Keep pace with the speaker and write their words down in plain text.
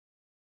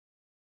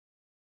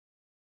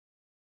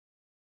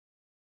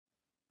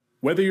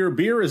Whether your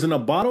beer is in a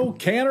bottle,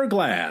 can, or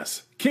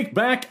glass, kick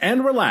back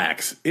and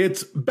relax.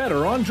 It's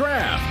Better on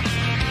Draft.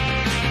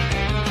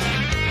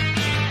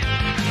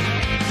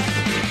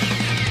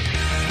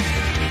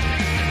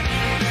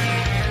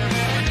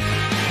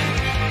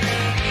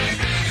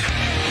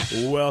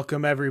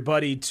 Welcome,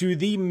 everybody, to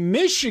the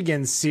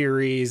Michigan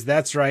series.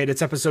 That's right.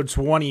 It's episode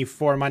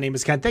 24. My name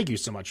is Ken. Thank you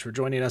so much for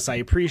joining us. I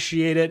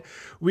appreciate it.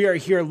 We are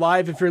here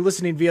live. If you're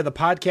listening via the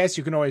podcast,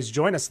 you can always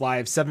join us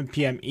live, 7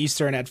 p.m.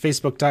 Eastern at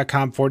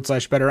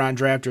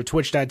facebook.com/betterondraft or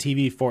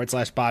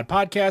twitch.tv/bod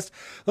podcast.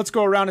 Let's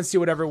go around and see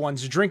what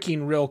everyone's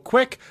drinking real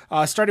quick.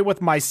 Starting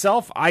with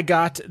myself, I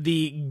got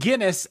the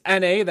Guinness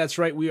NA. That's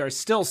right. We are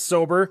still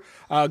sober,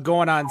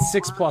 going on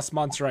 6+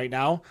 months right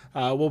now.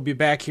 We'll be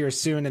back here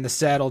soon in the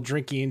saddle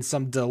drinking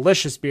some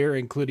delicious beer,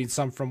 including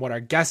some from what our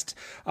guest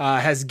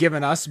has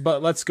given us.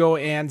 But let's go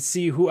and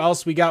see who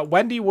else we got.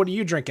 Wendy, what are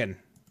you drinking?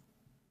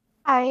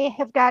 I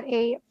have got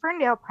a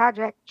Ferndale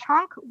Project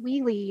Chunk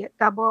Wheelie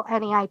Double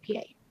NA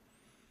IPA.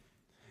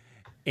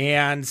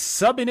 And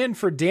subbing in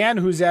for Dan,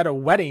 who's at a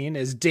wedding,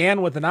 is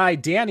Dan with an I.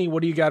 Danny,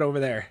 what do you got over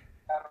there?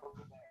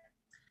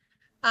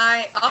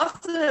 I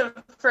also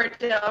have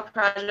Ferndale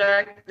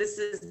Project. This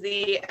is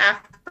the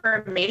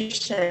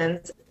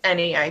Affirmations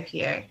NA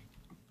IPA.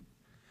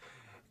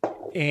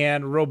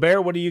 And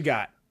Robert, what do you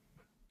got?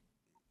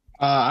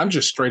 I'm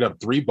just straight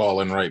up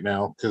three-balling right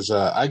now because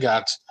I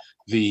got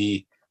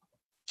the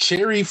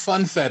Cherry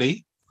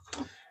Funfetti,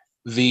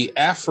 the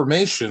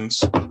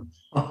Affirmations,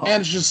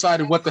 and just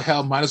decided what the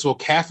hell, might as well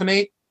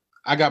caffeinate.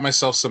 I got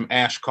myself some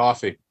Ash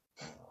coffee.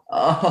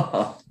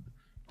 Oh.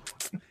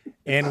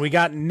 And we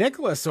got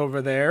Nicholas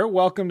over there.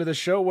 Welcome to the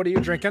show. What are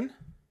you drinking?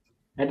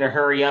 I had to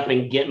hurry up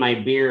and get my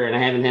beer, and I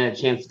haven't had a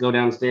chance to go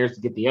downstairs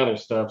to get the other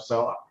stuff,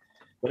 so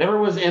whatever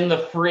was in the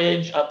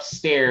fridge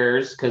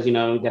upstairs, because you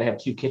got to have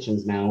two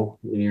kitchens now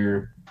when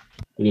you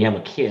have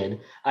a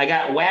kid. I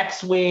got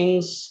Wax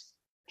Wings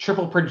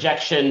Triple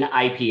Projection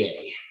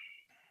IPA.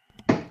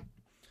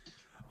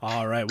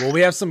 All right. Well, we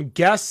have some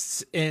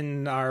guests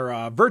in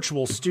our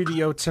virtual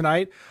studio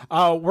tonight.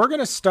 We're going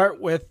to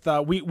start with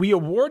we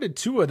awarded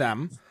two of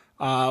them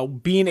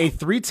being a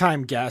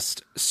 3-time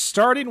guest,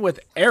 starting with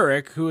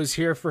Eric, who is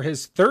here for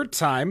his 3rd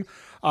time.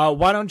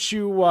 Why don't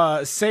you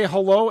say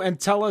hello and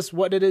tell us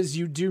what it is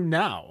you do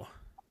now?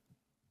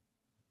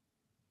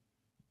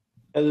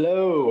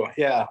 Hello.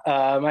 Yeah.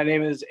 My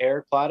name is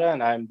Eric Plata,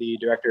 and I'm the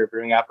Director of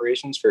Brewing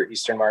Operations for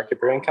Eastern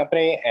Market Brewing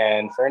Company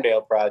and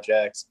Ferndale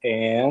Projects.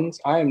 And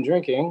I am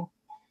drinking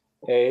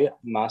a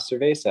Mas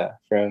Cerveza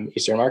from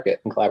Eastern Market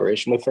in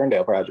collaboration with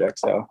Ferndale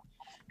Project.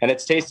 And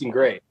it's tasting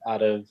great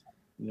out of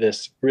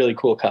this really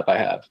cool cup I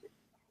have.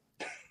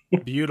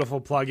 Beautiful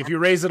plug. If you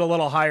raise it a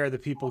little higher, the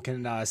people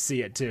can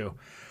see it too.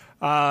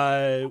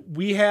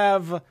 We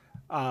have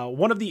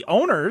one of the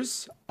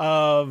owners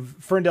of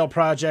Ferndale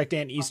Project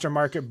and Eastern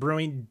Market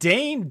Brewing,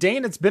 Dayne.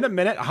 Dayne, it's been a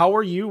minute. How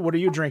are you? What are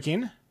you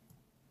drinking?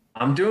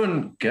 I'm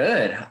doing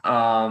good.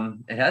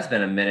 It has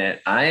been a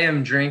minute. I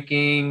am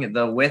drinking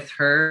the With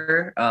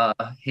Her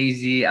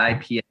hazy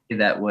IPA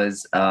that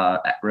was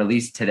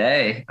released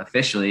today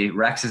officially.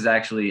 Rex is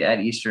actually at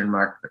Eastern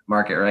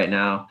Market right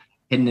now,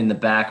 hidden in the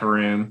back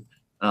room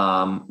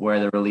where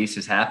the release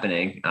is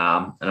happening.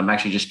 And I'm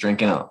actually just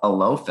drinking a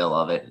low fill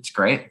of it. It's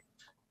great.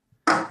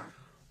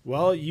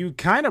 Well, you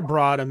kind of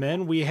brought him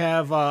in. We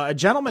have a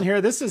gentleman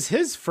here. This is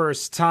his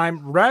first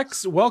time.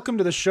 Rex, welcome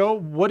to the show.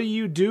 What do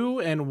you do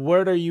and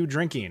what are you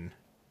drinking?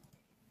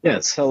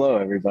 Yes. Hello,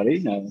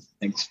 everybody.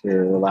 Thanks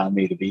for allowing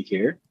me to be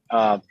here.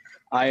 I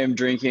am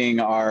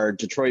drinking our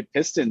Detroit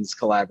Pistons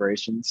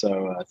collaboration.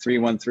 So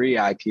 313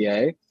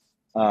 IPA,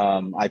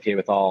 IPA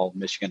with all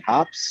Michigan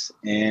hops,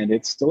 and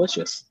it's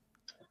delicious.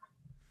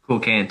 Cool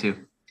can too.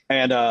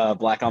 And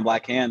black on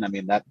black can. I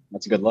mean,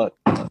 that's a good look.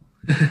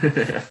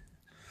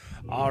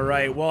 All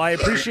right. Well, I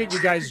appreciate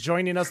you guys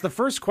joining us. The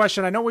first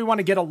question, I know we want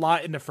to get a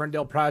lot into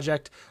Ferndale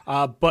Project,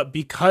 but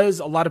because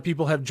a lot of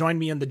people have joined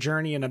me in the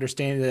journey and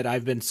understanding that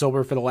I've been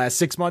sober for the last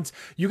 6 months,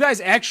 you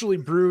guys actually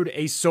brewed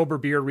a sober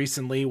beer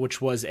recently,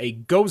 which was a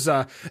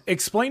Goza.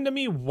 Explain to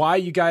me why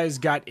you guys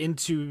got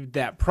into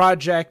that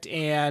project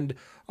and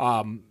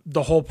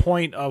the whole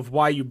point of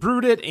why you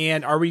brewed it,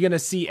 and are we going to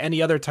see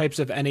any other types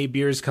of NA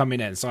beers coming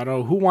in? So I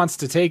don't know who wants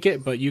to take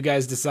it, but you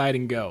guys decide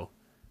and go.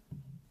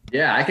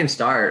 Yeah, I can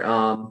start.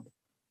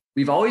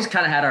 We've always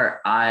kind of had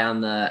our eye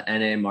on the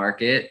NA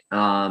market.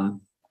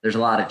 There's a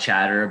lot of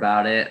chatter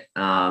about it.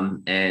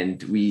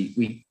 And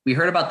we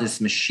heard about this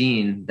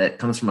machine that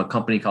comes from a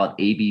company called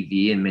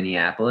ABV in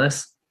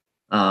Minneapolis.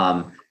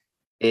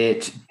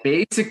 It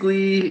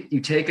basically,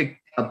 you take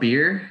a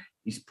beer,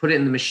 you put it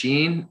in the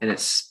machine, and it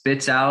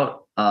spits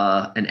out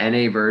an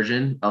NA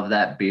version of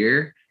that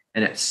beer,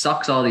 and it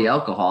sucks all the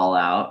alcohol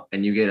out,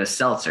 and you get a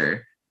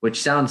seltzer,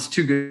 which sounds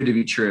too good to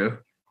be true.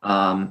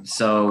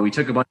 So we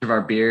took a bunch of our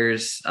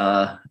beers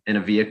in a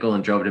vehicle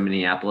and drove to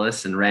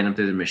Minneapolis and ran them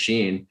through the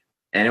machine,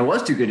 and it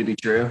was too good to be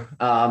true.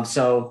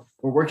 So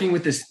we're working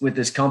with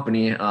this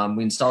company.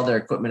 We installed their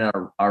equipment at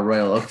our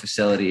Royal Oak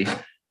facility.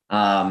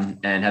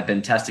 and have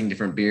been testing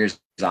different beers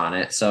on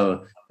it.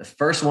 So the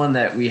first one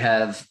that we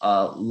have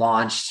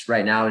launched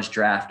right now is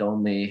draft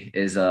only,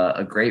 is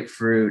a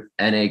grapefruit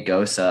NA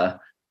Gosa.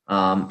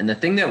 And the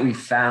thing that we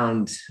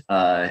found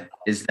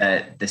is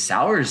that the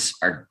sours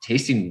are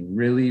tasting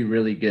really,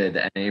 really good,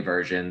 the NA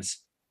versions.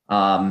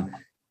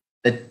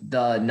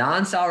 The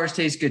non-sours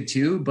taste good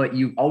too, but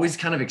you always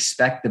kind of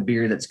expect the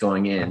beer that's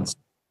going in.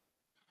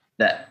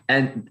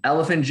 And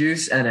Elephant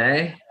Juice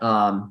NA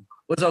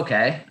was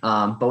okay,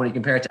 but when you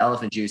compare it to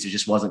Elephant Juice, it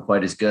just wasn't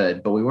quite as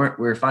good. But we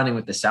were finding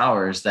with the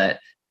sours that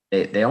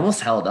they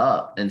almost held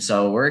up, and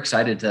so we're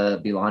excited to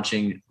be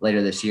launching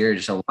later this year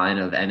just a line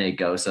of NA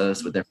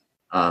Gosas with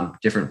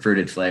different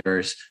fruited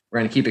flavors. We're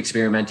going to keep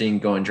experimenting,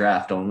 going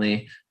draft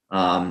only.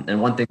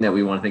 And one thing that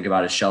we want to think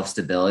about is shelf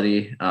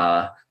stability,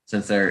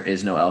 since there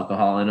is no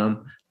alcohol in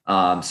them.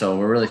 So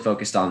we're really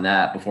focused on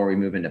that before we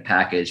move into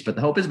package. But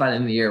the hope is by the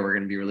end of the year, we're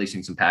going to be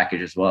releasing some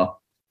package as well.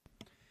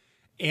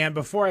 And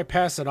before I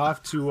pass it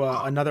off to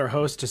another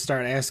host to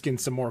start asking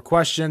some more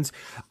questions,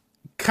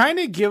 kind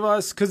of give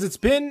us, because it's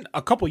been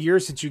a couple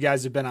years since you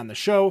guys have been on the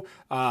show,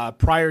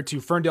 prior to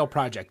Ferndale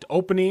Project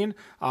opening.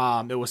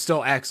 It was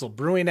still Axel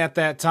Brewing at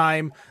that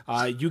time.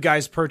 You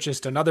guys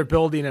purchased another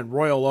building in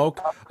Royal Oak.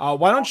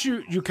 Why don't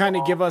you kind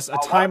of give us a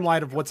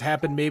timeline of what's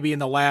happened maybe in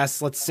the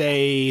last, let's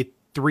say,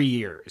 3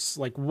 years?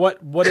 Like what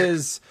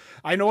is,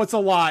 I know it's a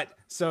lot,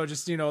 so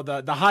just,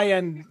 the high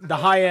end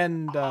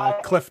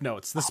cliff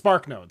notes, the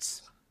spark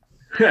notes.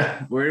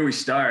 Where do we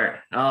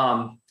start?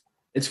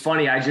 It's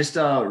funny. I just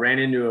ran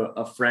into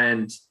a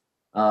friend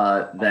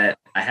that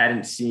I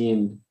hadn't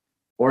seen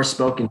or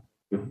spoken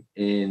to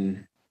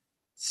in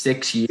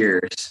 6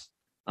 years.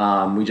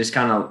 We just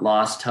kind of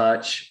lost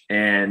touch,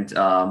 and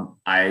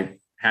I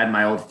had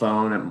my old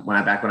phone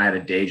back when I had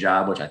a day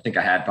job, which I think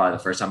I had probably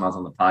the first time I was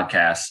on the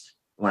podcast.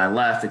 When I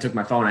left, they took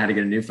my phone. I had to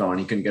get a new phone.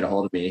 He couldn't get a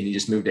hold of me. He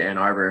just moved to Ann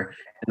Arbor.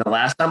 And the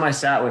last time I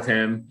sat with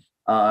him,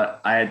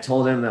 I had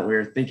told him that we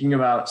were thinking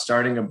about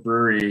starting a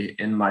brewery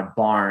in my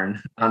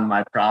barn on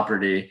my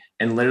property.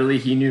 And literally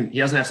he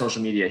doesn't have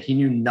social media. He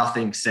knew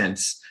nothing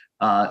since.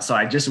 So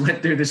I just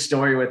went through this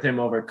story with him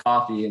over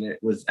coffee, and it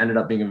ended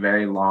up being a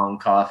very long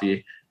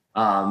coffee.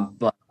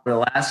 But for the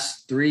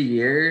last 3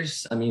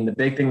 years, I mean, the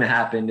big thing that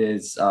happened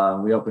is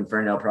we opened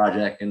Ferndale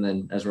Project. And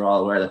then, as we're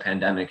all aware, the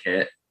pandemic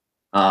hit.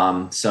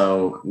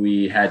 So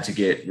we had to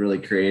get really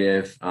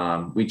creative.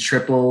 We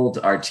tripled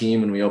our team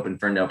when we opened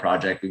Ferndale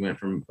Project. We went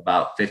from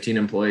about 15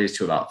 employees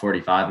to about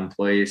 45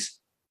 employees.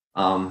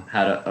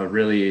 Had a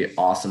really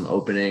awesome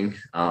opening.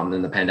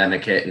 Then the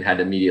pandemic hit and had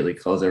to immediately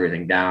close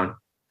everything down.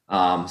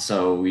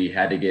 So we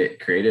had to get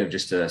creative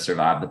just to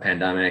survive the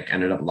pandemic.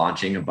 Ended up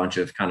launching a bunch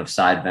of kind of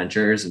side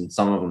ventures, and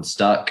some of them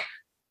stuck.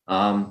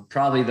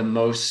 Probably the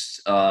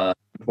most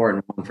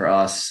important one for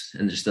us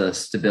and just the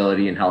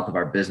stability and health of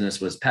our business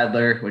was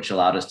Peddler, which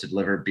allowed us to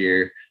deliver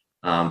beer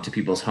to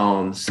people's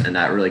homes, and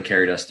that really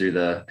carried us through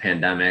the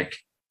pandemic.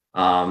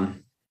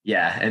 And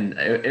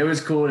it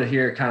was cool to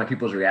hear kind of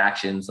people's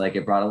reactions. Like,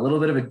 it brought a little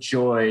bit of a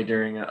joy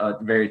during a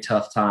very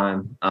tough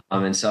time.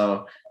 And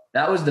so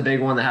that was the big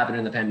one that happened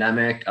in the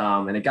pandemic.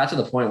 And it got to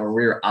the point where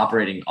we were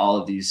operating all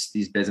of these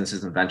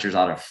businesses and ventures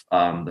out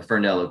of the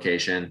Ferndale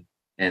location,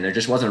 and there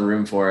just wasn't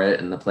room for it,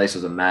 and the place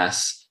was a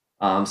mess.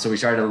 So we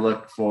started to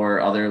look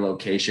for other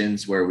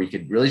locations where we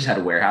could really just have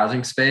a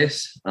warehousing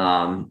space.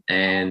 Around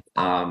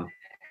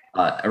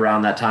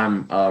that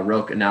time,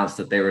 Roke announced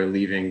that they were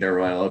leaving their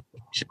Royal Oak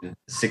location,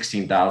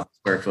 16,000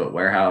 square foot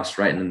warehouse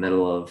right in the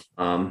middle of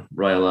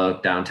Royal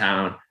Oak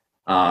downtown.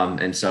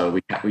 And so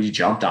we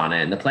jumped on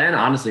it. And the plan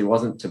honestly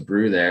wasn't to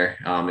brew there.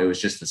 It was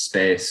just the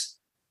space,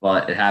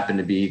 but it happened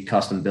to be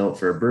custom built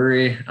for a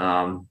brewery.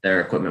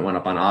 Their equipment went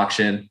up on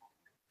auction,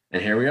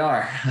 and here we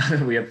are.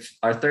 We have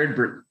our third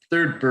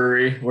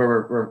brewery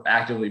where we're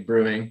actively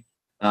brewing.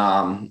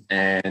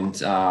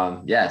 It's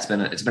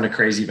been a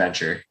crazy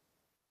venture.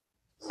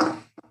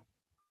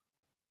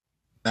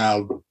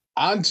 Now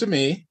on to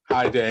me.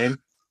 Hi, Dayne.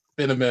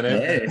 Been a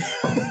minute. Hey.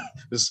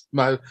 This is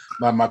my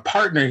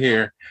partner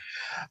here.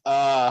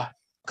 A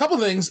couple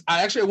things.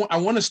 I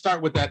want to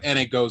start with that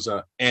NA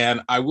Goza,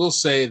 and I will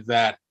say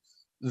that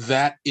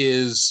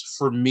is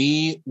for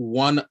me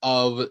one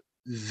of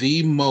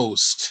the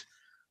most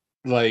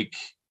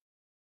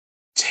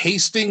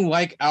tasting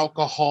like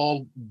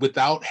alcohol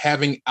without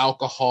having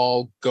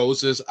alcohol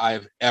Gozas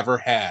I've ever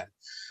had.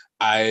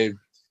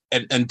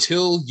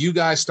 Until you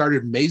guys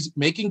started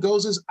making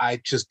Gozas,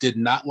 I just did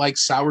not like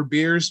sour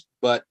beers.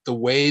 But the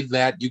way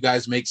that you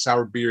guys make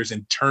sour beers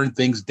and turn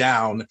things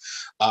down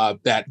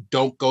that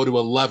don't go to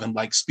 11,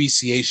 like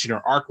speciation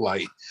or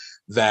ArcLight,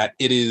 that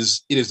it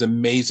is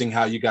amazing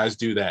how you guys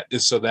do that.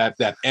 So that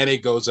NA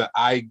Goza,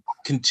 I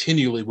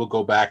continually will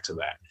go back to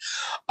that.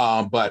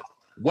 But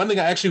one thing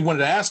I actually wanted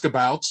to ask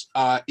about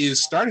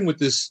is starting with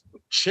this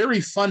cherry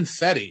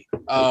funfetti.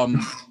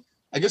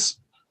 I guess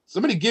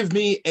somebody give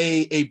me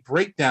a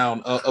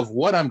breakdown of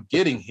what I'm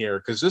getting here,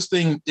 because this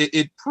thing,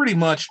 it pretty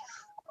much,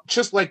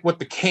 just like what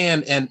the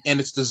can and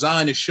its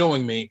design is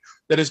showing me,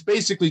 that it's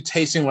basically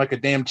tasting like a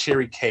damn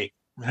cherry cake.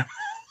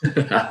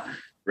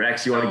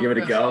 Rex, you want to give it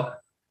a go?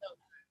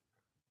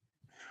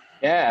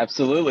 Yeah,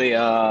 absolutely.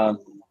 I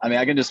mean,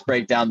 I can just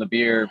break down the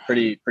beer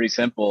pretty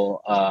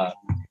simple.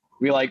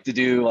 We like to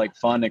do like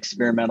fun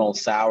experimental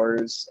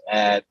sours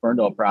at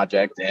Ferndale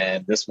Project,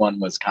 and this one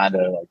was kind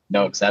of like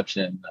no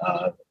exception.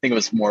 I think it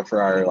was more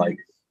for our like,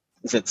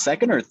 is it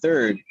second or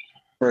third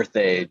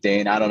birthday,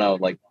 Dayne? I don't know.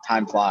 Like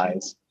time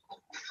flies.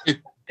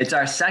 It's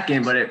our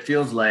second, but it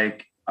feels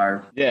like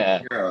our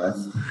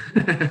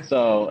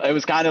So it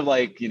was kind of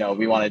like, you know,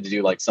 we wanted to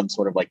do like some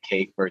sort of like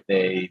cake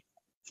birthday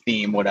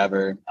theme,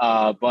 whatever.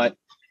 But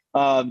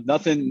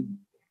nothing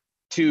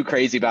too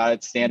crazy about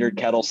it. Standard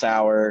kettle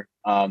sour,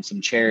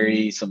 some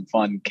cherry, some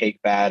fun cake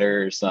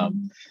batter,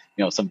 some,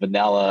 you know, some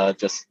vanilla,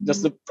 just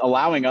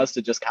allowing us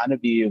to just kind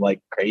of be like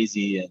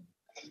crazy and,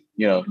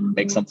 you know,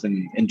 make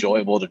something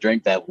enjoyable to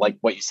drink that, like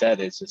what you said,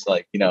 is just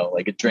like, you know,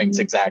 like it drinks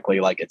exactly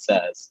like it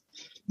says.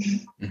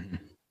 Mm-hmm.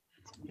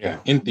 Yeah,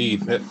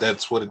 indeed.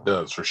 That's what it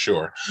does for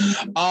sure.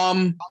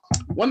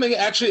 One thing,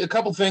 actually, a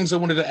couple things I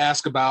wanted to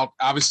ask about,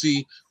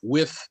 obviously,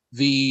 with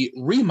the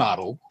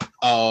remodel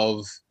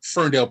of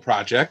Ferndale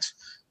Project.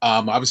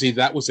 Obviously,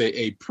 that was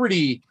a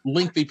pretty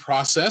lengthy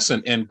process,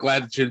 and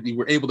glad that you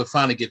were able to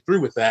finally get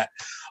through with that.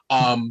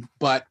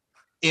 But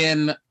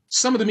in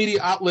some of the media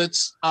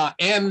outlets,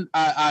 and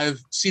I've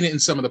seen it in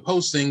some of the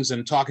postings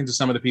and talking to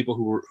some of the people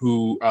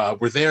who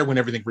were there when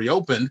everything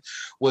reopened,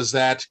 was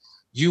that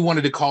you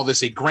wanted to call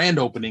this a grand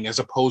opening as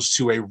opposed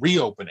to a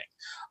reopening.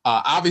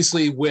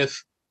 Obviously,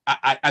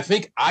 I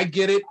think I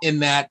get it in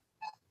that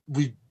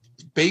we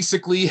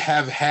basically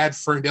have had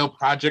Ferndale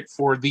Project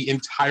for the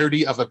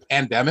entirety of a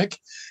pandemic,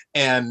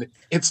 and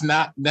it's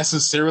not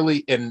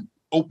necessarily an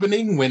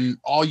opening when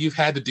all you've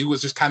had to do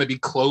was just kind of be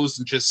closed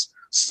and just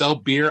sell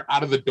beer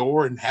out of the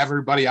door and have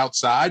everybody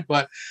outside.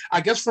 But I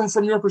guess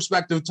from your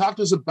perspective, talk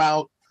to us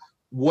about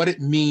what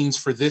it means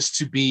for this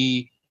to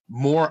be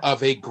more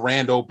of a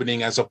grand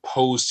opening as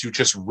opposed to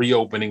just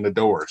reopening the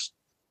doors.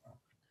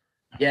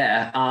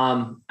 Yeah.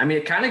 I mean,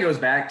 it kind of goes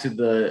back to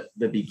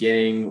the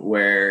beginning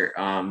where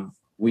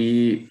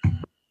we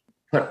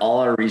put all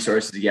our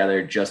resources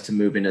together just to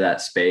move into that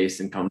space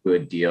and come to a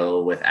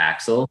deal with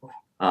Axel.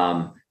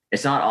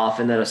 It's not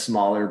often that a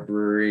smaller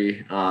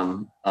brewery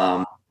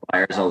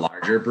acquires a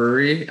larger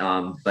brewery,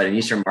 but in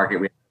Eastern Market,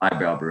 we had a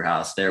 5-barrel brew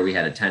house. There we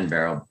had a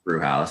 10-barrel brew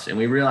house, and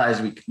we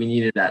realized we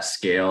needed that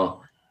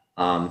scale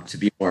to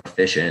be more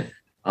efficient.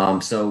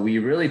 So we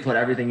really put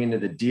everything into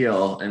the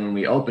deal. And when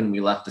we opened,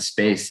 we left the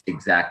space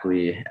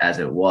exactly as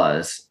it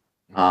was.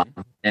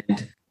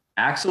 And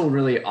Axel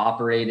really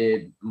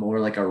operated more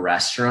like a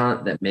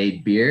restaurant that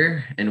made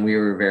beer, and we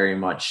were very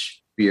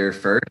much beer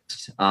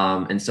first.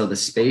 And so the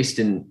space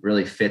didn't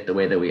really fit the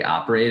way that we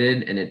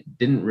operated, and it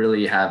didn't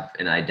really have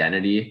an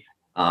identity.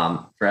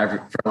 For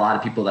a lot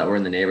of people that were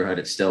in the neighborhood,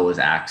 it still was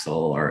Axel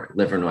or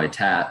Livernois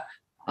Tap.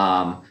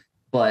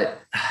 But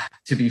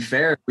to be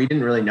fair, we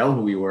didn't really know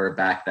who we were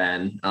back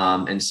then.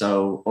 And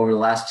so over the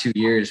last 2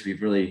 years,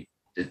 we've really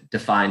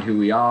defined who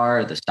we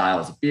are, the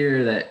styles of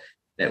beer that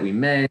we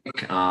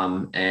make,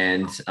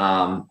 and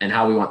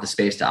how we want the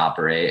space to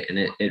operate. And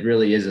it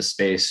really is a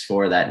space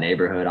for that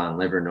neighborhood on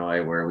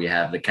Livernois, where we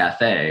have the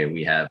cafe,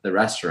 we have the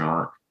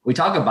restaurant. We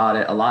talk about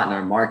it a lot in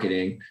our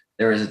marketing.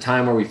 There was a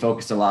time where we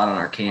focused a lot on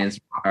our cans,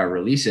 our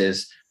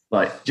releases.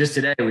 But just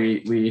today,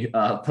 we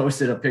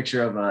posted a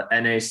picture of a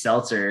NA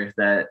seltzer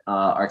that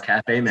our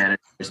cafe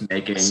manager is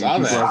making.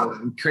 People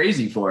are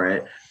crazy for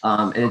it.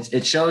 And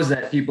it shows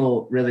that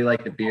people really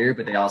like the beer,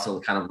 but they also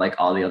kind of like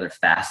all the other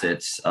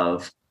facets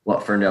of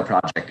what Ferndale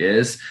Project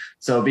is.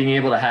 So being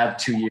able to have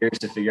 2 years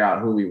to figure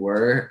out who we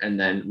were and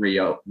then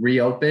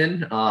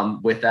reopen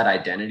with that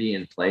identity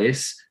in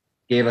place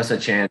gave us a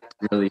chance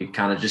to really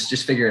kind of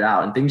just figure it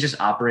out, and things just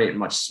operate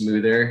much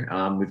smoother.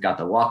 We've got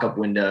the walk-up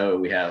window,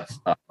 we have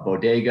a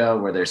bodega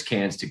where there's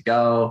cans to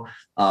go.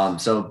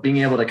 So being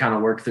able to kind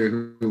of work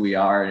through who we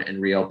are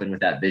and reopen with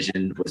that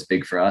vision was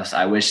big for us.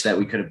 I wish that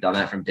we could have done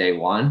that from day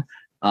one.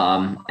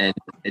 And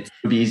it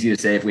would be easy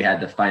to say if we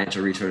had the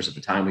financial resources at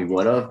the time, we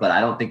would have, but I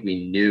don't think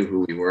we knew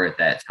who we were at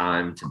that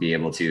time to be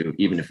able to,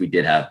 even if we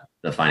did have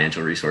the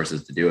financial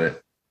resources to do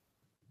it.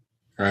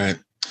 Right.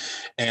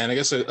 And I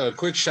guess a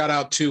quick shout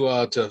out to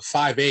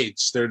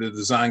 5/8. They're the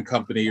design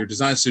company or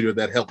design studio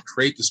that helped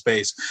create the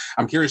space.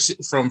 I'm curious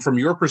from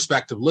your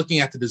perspective, looking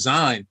at the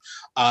design,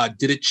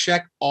 did it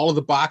check all of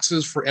the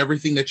boxes for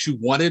everything that you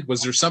wanted?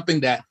 Was there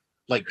something that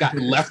like got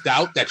left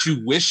out that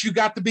you wish you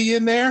got to be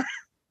in there?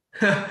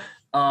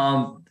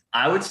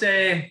 I would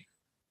say,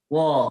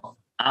 well,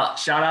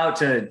 shout out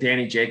to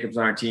Danny Jacobs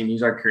on our team.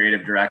 He's our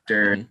creative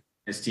director. Mm-hmm.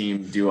 His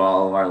team do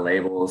all of our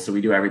labels. So we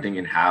do everything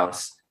in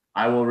house.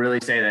 I will really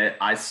say that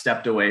I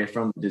stepped away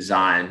from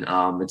design.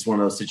 It's one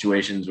of those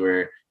situations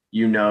where,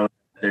 you know,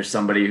 there's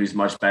somebody who's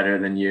much better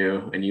than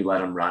you and you let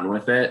them run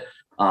with it.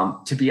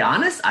 To be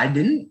honest, I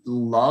didn't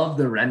love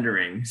the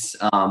renderings,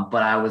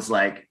 but I was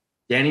like,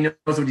 Danny knows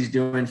what he's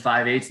doing.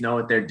 5/8 know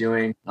what they're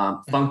doing.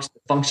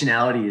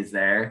 Functionality is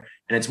there.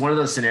 And it's one of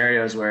those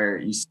scenarios where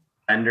you see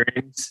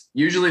renderings.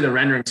 Usually the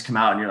renderings come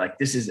out and you're like,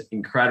 this is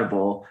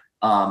incredible.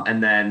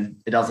 And then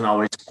it doesn't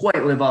always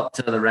quite live up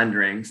to the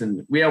renderings.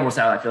 And we almost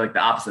have, I feel like, the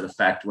opposite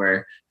effect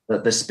where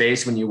the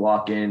space when you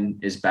walk in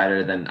is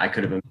better than I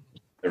could have imagined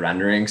the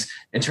renderings.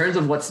 In terms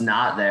of what's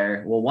not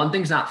there, well, one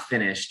thing's not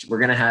finished. We're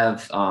going to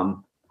have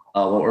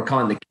what we're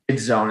calling the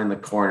kids zone in the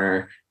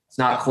corner. It's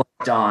not quite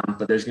done,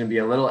 but there's going to be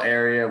a little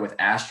area with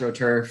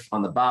AstroTurf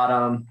on the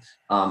bottom.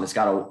 It's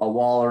got a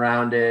wall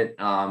around it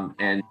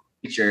and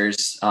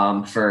features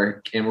and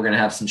we're going to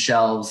have some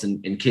shelves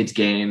and kids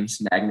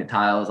games, magnet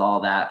tiles,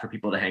 all that for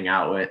people to hang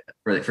out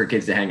with, for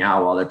kids to hang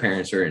out while their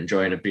parents are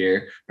enjoying a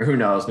beer, or who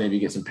knows, maybe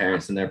get some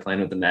parents in there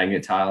playing with the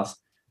magnet tiles.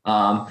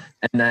 And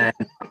then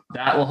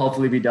that will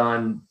hopefully be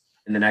done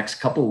in the next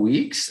couple of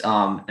weeks.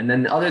 And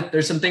then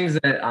there's some things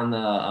that on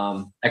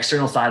the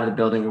external side of the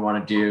building we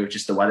want to do,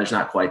 just the weather's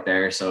not quite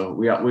there. So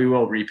we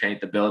will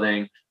repaint the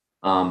building.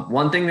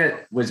 One thing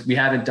that we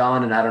haven't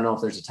done, and I don't know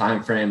if there's a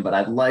time frame, but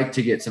I'd like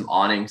to get some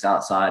awnings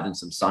outside and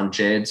some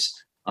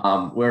sunshades.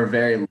 We're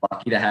very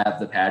lucky to have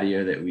the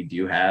patio that we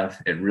do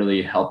have. It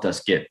really helped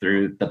us get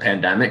through the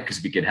pandemic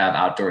because we could have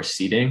outdoor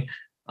seating.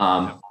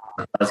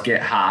 It does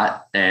get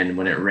hot, and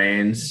when it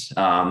rains,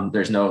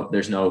 there's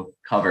no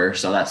cover.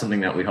 So that's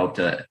something that we hope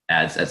to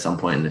add at some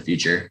point in the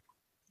future.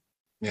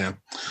 Yeah.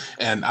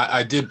 And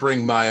I did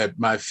bring my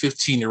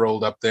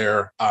 15-year-old up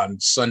there on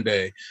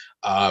Sunday.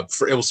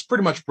 It was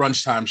pretty much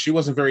brunch time. She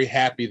wasn't very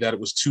happy that it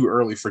was too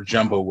early for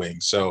jumbo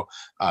wings. So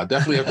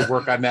definitely have to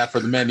work on that for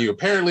the menu.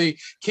 Apparently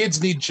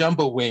kids need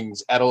jumbo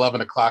wings at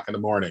 11 o'clock in the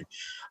morning.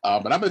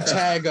 But I'm going to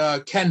tag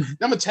Ken. I'm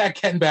going to tag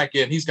Ken back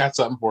in. He's got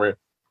something for you.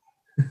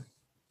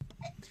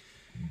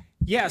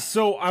 Yeah,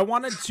 so I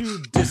wanted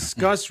to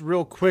discuss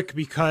real quick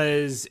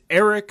because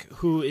Eric,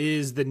 who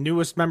is the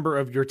newest member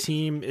of your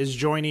team, is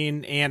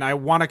joining, and I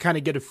want to kind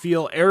of get a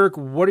feel. Eric,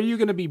 what are you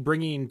going to be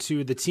bringing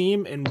to the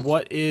team, and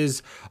what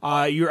is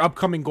your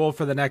upcoming goal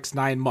for the next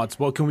 9 months?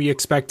 What can we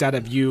expect out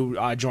of you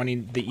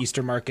joining the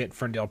Eastern Market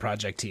Ferndale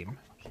Project team?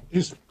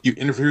 You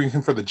interviewing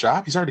him for the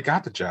job? He's already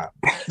got the job.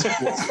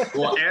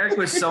 Well, Eric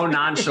was so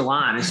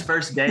nonchalant. His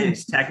first day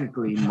is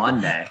technically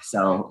Monday.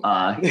 So,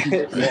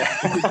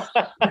 yeah.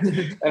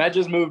 And I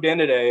just moved in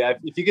today.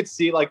 If you could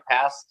see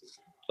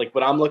past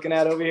what I'm looking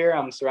at over here,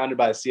 I'm surrounded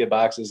by a sea of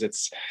boxes.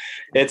 It's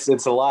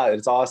a lot.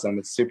 It's awesome.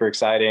 It's super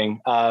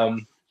exciting.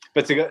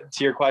 But to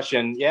your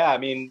question, yeah, I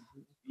mean,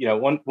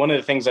 one of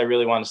the things I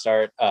really want to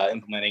start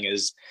implementing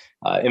is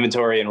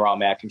inventory and raw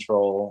mat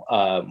control.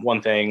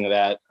 One thing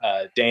that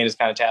Dayne has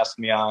kind of tasked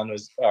me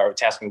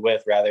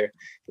with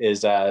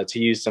is to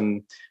use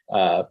some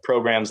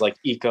programs like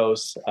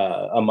Ecos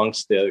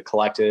amongst the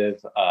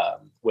collective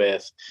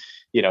with,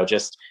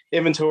 just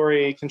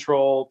inventory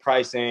control,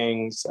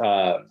 pricings,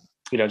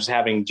 just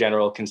having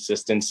general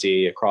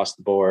consistency across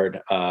the board.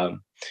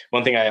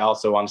 One thing I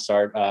also want to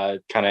start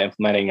kind of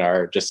implementing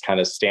are just kind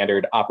of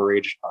standard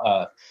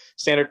operational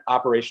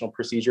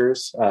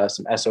procedures,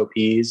 some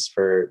SOPs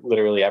for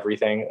literally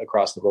everything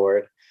across the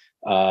board,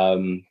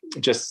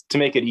 just to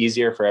make it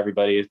easier for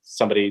everybody. If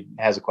somebody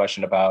has a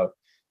question about,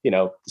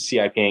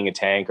 CIPing a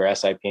tank or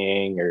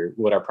SIPing or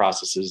what our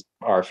processes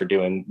are for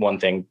doing one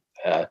thing,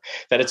 that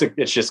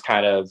it's just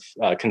kind of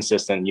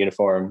consistent,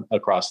 uniform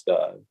across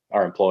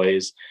our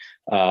employees.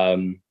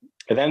 And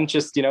then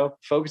just,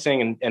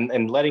 focusing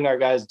and letting our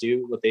guys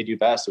do what they do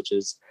best, which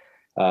is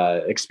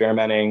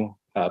experimenting,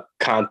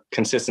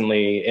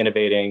 consistently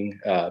innovating,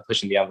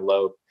 pushing the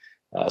envelope,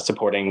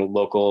 supporting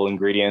local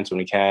ingredients when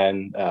we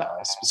can,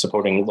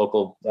 supporting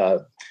local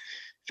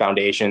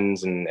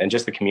foundations and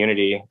just the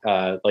community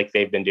like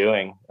they've been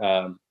doing.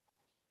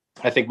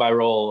 I think my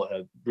role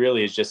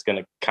really is just going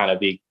to kind of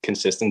be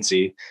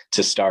consistency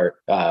to start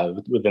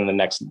within the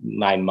next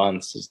 9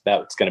 months.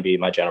 That's going to be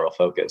my general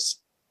focus.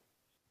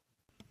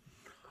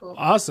 Cool.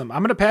 Awesome. I'm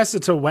going to pass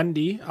it to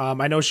Wendy.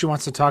 I know she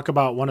wants to talk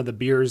about one of the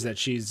beers that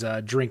she's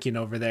drinking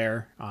over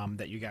there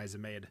that you guys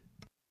have made.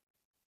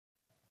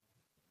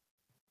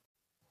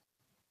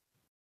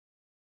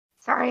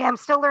 Sorry, I'm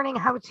still learning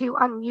how to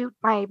unmute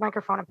my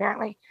microphone,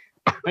 apparently.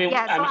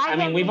 I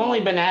mean, we've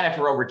only been at it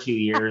for over 2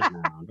 years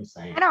now. I'm just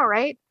saying. I know,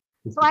 right?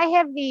 So I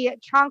have the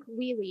Chunk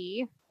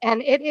Wheelie,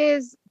 and it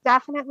is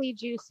definitely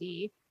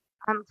juicy.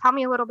 Tell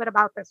me a little bit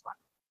about this one.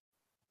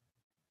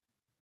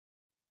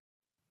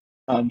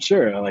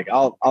 Sure.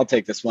 I'll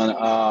take this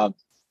one.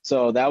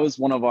 So that was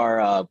one of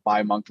our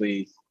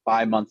bi-monthly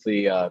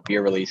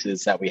beer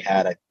releases that we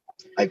had.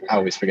 I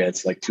always forget,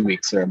 it's 2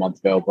 weeks or a month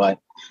ago, but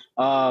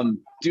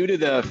due to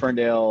the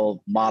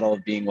Ferndale model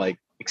of being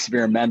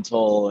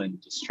experimental and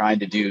just trying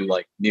to do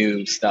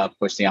new stuff,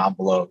 push the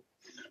envelope,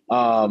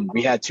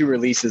 we had 2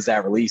 releases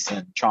that released,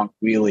 and Chunk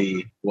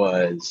Wheelie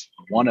was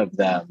one of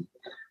them,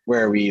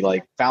 where we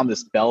found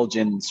this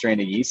Belgian strain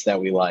of yeast that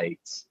we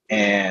liked,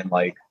 and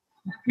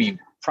we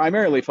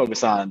primarily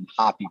focus on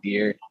hoppy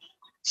beer.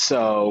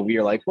 So we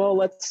were well,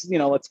 let's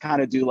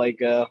kind of do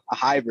a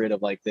hybrid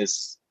of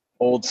this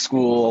old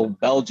school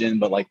Belgian,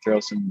 but throw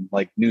some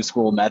new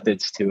school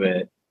methods to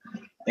it.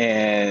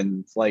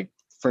 And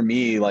for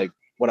me,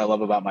 what I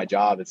love about my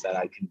job is that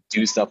I can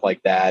do stuff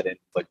like that and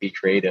be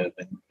creative.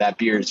 And that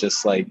beer is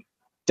just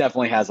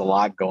definitely has a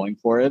lot going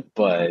for it,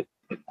 but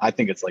I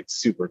think it's like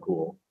super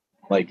cool.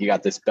 Like you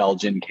got this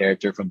Belgian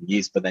character from the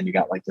East, but then you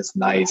got like this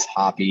nice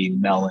hoppy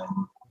melon,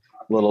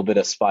 little bit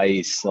of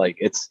spice. Like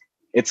it's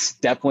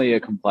definitely a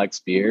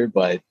complex beer,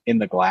 but in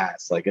the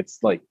glass, like it's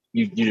like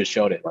you just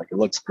showed it. Like it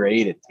looks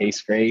great, it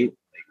tastes great.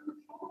 Like,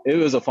 it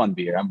was a fun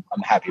beer. I'm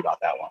happy about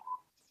that one.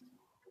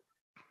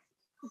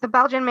 The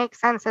Belgian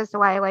makes sense as to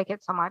why I like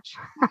it so much.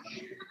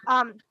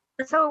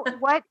 So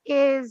what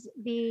is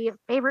the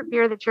favorite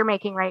beer that you're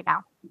making right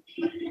now?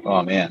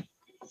 Oh man,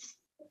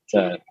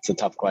 it's a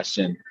tough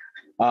question.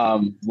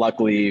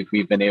 Luckily,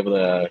 we've been able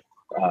to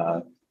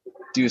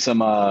do some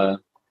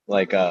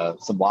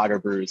lager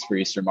brews for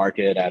Eastern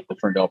Market at the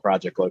Ferndale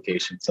project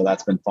location, so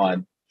that's been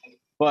fun.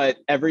 But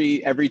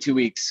every 2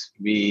 weeks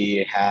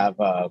we have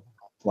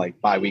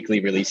like bi-weekly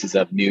releases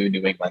of new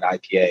England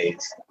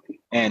IPAs,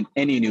 and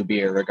any new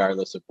beer,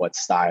 regardless of what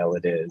style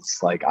it is.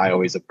 Like I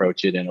always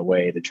approach it in a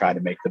way to try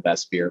to make the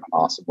best beer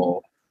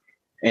possible,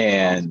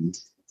 and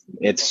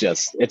it's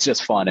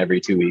just fun every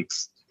 2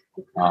 weeks.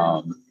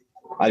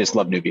 I just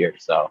love new beer,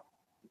 so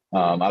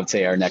I would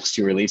say our next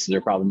 2 releases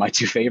are probably my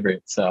 2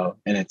 favorites. So,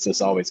 and it's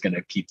just always going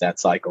to keep that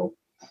cycle.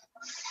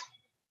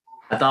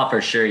 I thought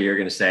for sure you were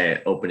going to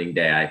say opening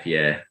day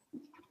IPA.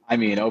 I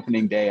mean,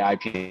 opening day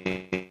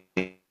IPA.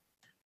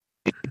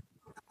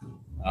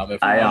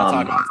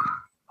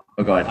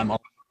 Go ahead.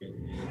 What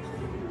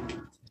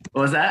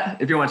was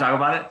that? If you want to talk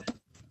about it?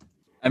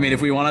 I mean,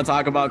 if we want to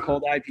talk about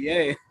cold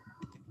IPA.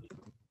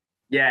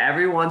 Yeah,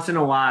 every once in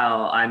a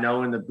while, I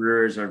know when the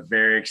brewers are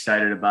very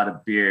excited about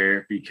a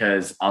beer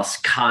because I'll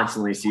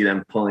constantly see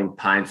them pulling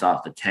pints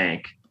off the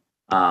tank.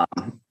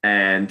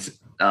 And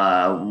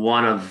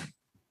one of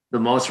the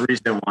most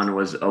recent one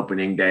was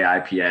opening day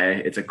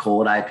IPA. It's a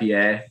cold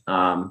IPA.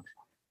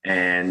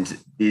 And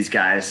these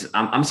guys,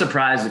 I'm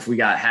surprised if we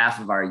got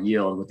half of our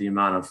yield with the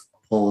amount of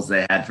pulls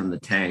they had from the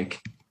tank.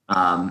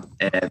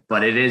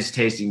 But it is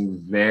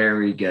tasting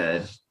very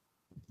good.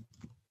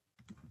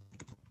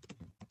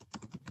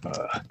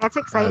 That's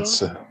exciting.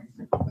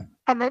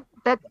 And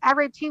the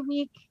every 2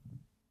 week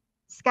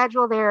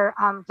schedule there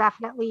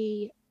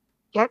definitely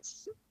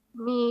gets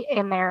me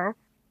in there,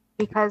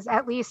 because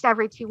at least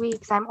every 2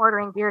 weeks I'm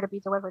ordering beer to be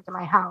delivered to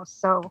my house.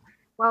 So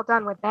well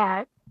done with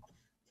that.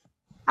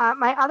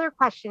 My other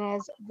question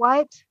is,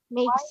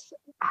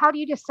 how do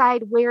you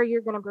decide where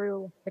you're going to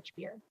brew which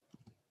beer?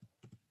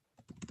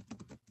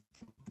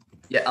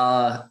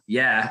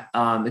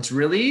 It's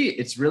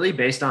really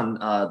based on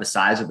the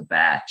size of the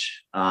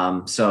batch.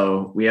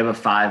 So we have a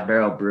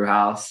 5-barrel brew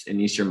house in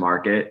Eastern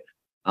Market,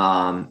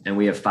 and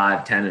we have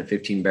 5, 10, and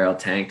 15 barrel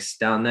tanks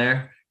down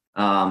there.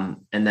 And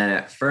then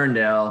at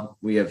Ferndale,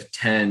 we have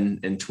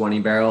 10 and 20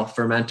 barrel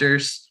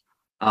fermenters.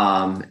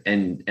 And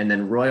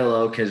then Royal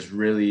Oak has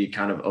really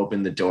kind of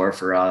opened the door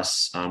for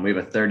us. We have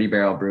a 30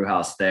 barrel brew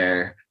house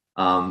there,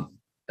 and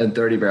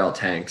 30 barrel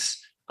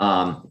tanks.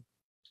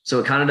 So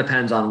it kind of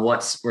depends on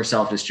what we're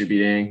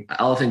self-distributing.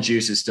 Elephant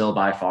Juice is still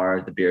by far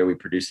the beer we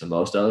produce the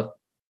most of.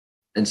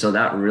 And so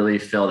that really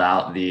filled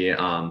out the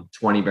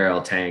 20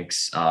 barrel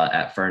tanks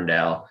at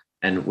Ferndale.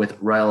 And with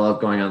Royal Oak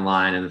going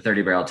online and the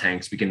 30 barrel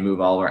tanks, we can move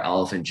all of our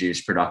Elephant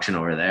Juice production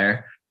over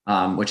there,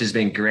 which has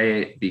been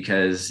great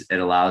because it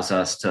allows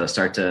us to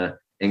start to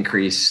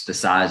increase the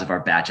size of our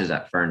batches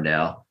at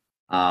Ferndale.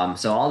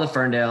 So all the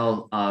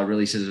Ferndale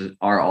releases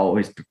are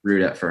always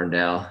brewed at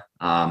Ferndale.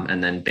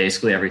 And then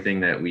basically everything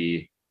that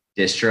we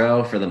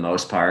distro for the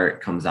most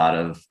part comes out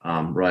of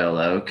Royal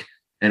Oak.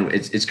 And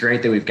it's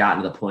great that we've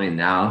gotten to the point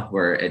now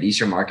where at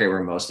Eastern Market,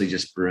 we're mostly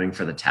just brewing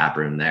for the tap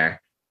room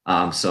there.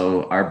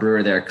 So our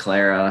brewer there,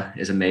 Clara,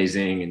 is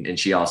amazing. And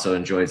she also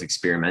enjoys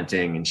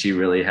experimenting, and she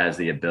really has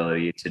the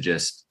ability to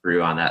just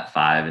brew on that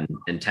 5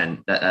 and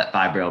 10, that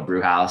 5 barrel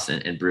brew house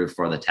and brew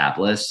for the tap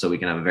list. So we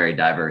can have a very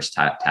diverse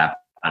tap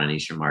on an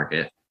Eastern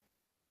Market.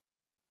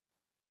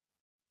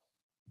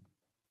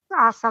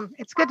 Awesome.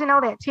 It's good to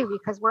know that too,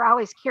 because we're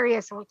always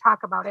curious and we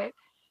talk about it,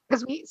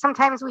 because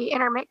sometimes we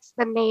intermix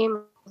the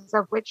names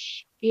of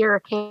which beer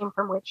came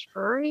from which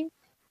brewery.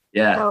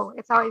 Yeah. So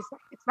it's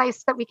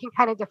nice that we can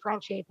kind of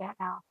differentiate that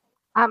now.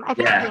 I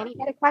think Danny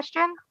had a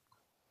question.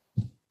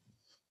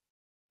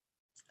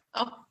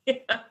 Oh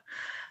yeah,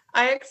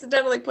 I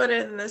accidentally put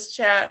it in this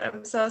chat.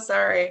 I'm so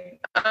sorry.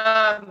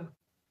 I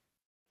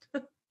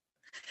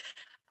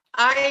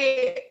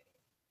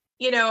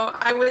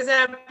was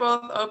at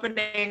both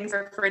openings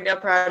for Ferndale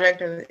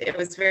Project, and it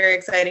was very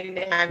exciting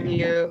to have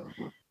you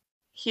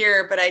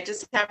here. But I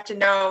just have to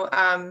know,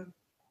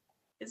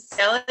 is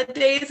Salad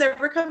Days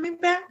ever coming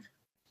back?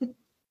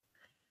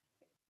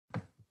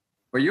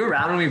 Were you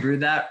around when we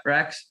brewed that,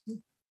 Rex?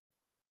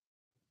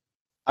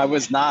 I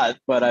was not,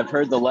 but I've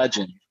heard the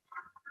legend.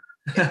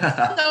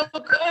 So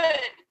good.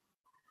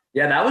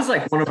 Yeah, that was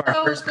like one of our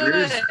first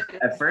brews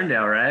at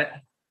Ferndale, right?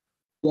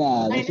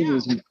 Yeah, I think it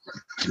was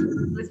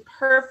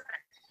perfect.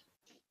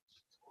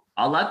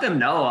 I'll let them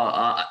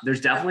know.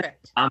 There's definitely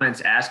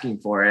comments asking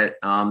for it.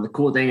 The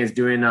cool thing is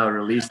doing a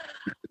release in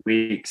 2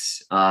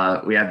 weeks.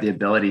 We have the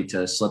ability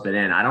to slip it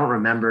in. I don't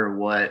remember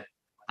what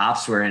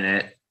hops were in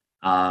it.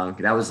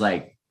 That was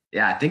like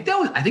Yeah, I think that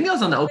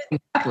was on the open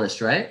tap list,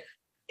 right?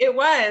 It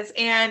was.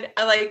 And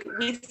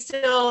we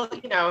still,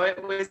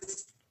 it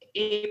was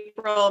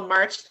April,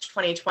 March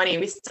 2020.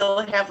 We still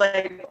have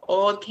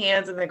old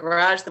cans in the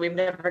garage that we've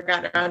never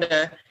gotten around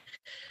to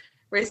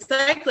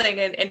recycling.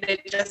 And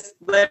it just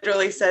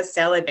literally says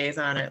salad days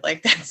on it.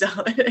 That's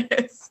all it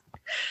is.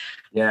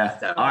 Yeah.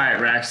 So, all right,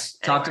 Rex,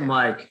 talk to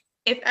Mike.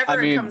 If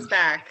ever it comes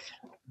back.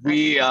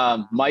 We,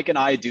 Mike and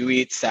I do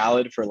eat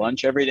salad for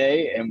lunch every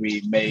day, and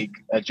we make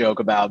a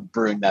joke about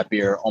brewing that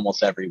beer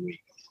almost every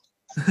week.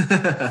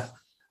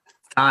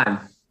 Time.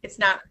 It's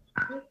not.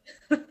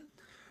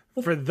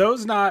 For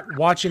those not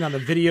watching on the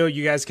video,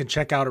 you guys can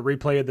check out a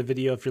replay of the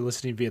video if you're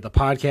listening via the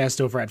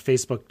podcast over at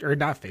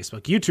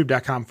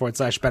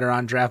youtube.com/better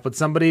on draft. But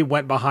somebody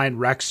went behind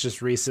Rex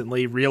just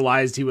recently,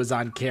 realized he was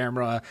on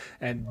camera,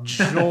 and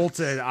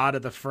jolted out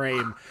of the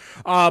frame.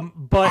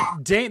 But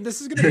Dayne,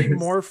 this is going to be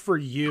more for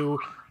you.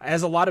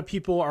 As a lot of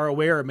people are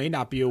aware or may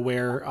not be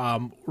aware,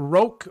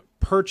 Roke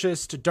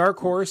purchased Dark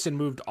Horse and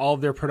moved all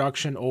of their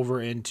production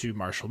over into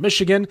Marshall,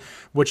 Michigan,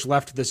 which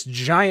left this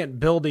giant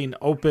building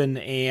open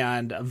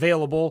and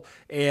available.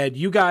 And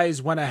you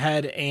guys went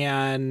ahead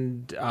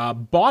and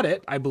bought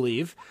it, I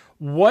believe.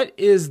 What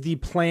is the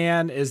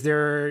plan? Is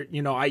there,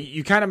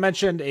 you kind of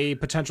mentioned a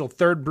potential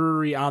third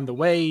brewery on the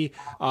way.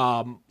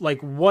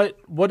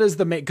 What is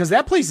the main, because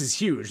that place is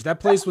huge. That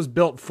place was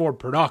built for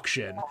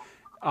production.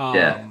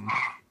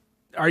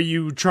 Are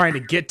you trying to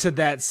get to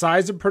that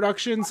size of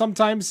production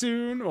sometime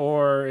soon,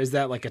 or is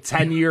that a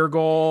 10-year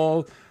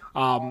goal?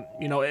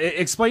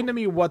 Explain to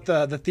me what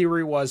the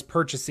theory was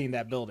purchasing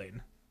that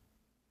building.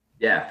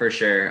 Yeah, for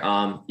sure.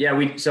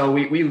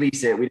 We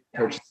lease it, we didn't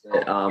purchase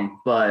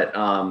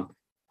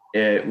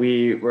it,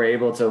 we were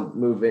able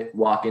to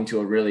walk into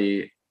a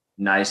really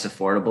nice,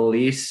 affordable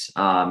lease,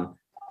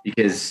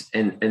 because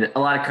and a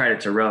lot of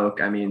credit to Roke.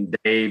 I mean,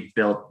 they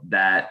built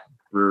that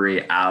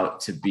brewery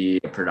out to be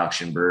a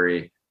production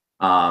brewery.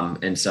 We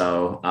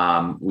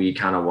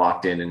kind of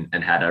walked in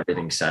and had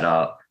everything set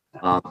up.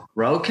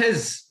 Roke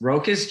has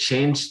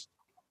changed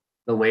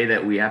the way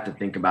that we have to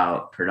think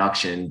about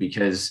production,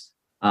 because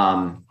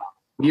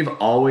we've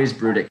always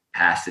brewed at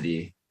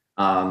capacity.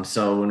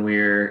 So when we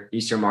were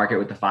Eastern Market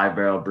with the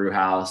 5-barrel brew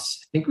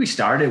house, I think we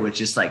started with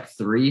just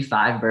 3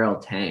 5-barrel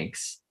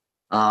tanks.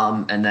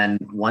 And then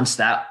once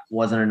that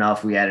wasn't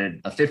enough, we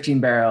added a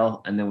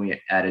 15-barrel, and then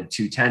we added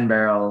 2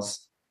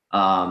 10-barrels.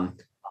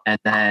 And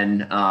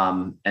then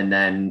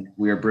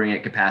we were brewing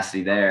at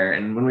capacity there.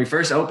 And when we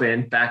first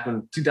opened back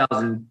in we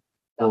started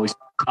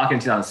talking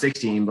in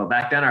 2016, but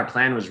back then our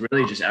plan was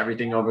really just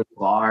everything over the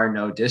bar,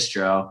 no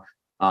distro.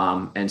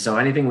 And so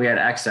anything we had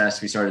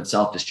excess, we started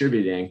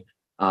self-distributing.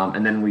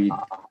 And then we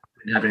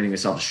didn't have anything to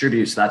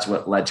self-distribute. So that's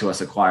what led to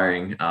us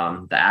acquiring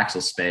the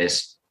Axle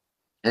space.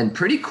 And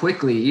pretty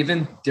quickly,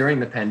 even during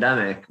the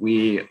pandemic,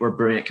 we were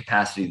brewing at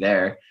capacity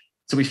there.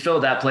 So we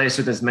filled that place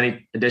with as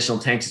many additional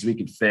tanks as we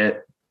could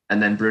fit,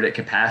 and then brewed at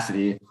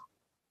capacity.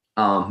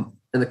 And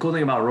the cool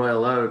thing about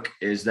Royal Oak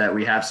is that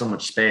we have so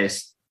much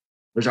space.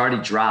 There's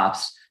already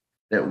drops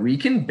that we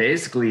can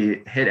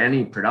basically hit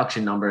any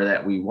production number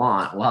that we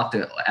want. We'll have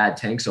to add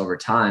tanks over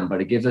time,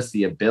 but it gives us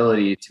the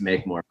ability to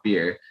make more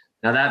beer.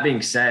 Now, that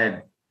being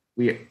said,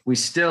 we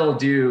still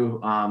do.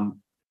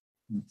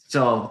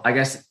 So I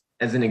guess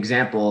as an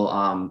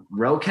example,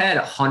 Roke had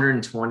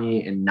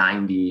 120 and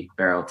 90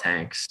 barrel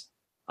tanks.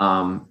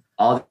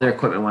 All their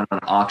equipment went on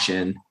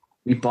auction.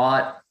 We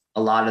bought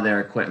a lot of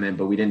their equipment,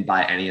 but we didn't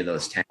buy any of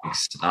those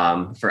tanks.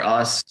 For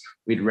us,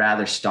 we'd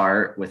rather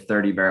start with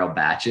 30-barrel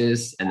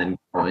batches and then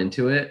go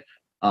into it.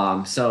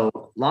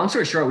 So long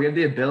story short, we have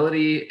the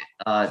ability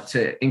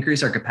to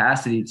increase our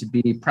capacity to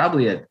be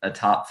probably a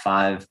top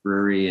 5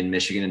 brewery in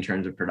Michigan in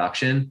terms of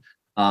production.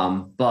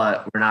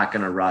 But we're not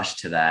going to rush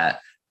to that.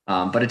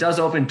 But it does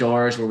open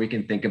doors where we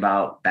can think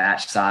about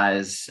batch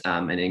size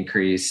and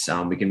increase.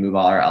 We can move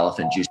all our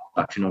elephant juice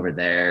production over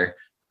there.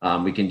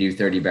 We can do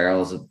 30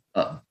 barrels of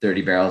a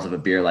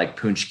beer like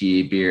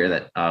Punchki beer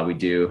that we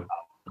do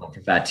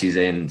for Fat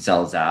Tuesday and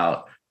sells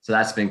out. So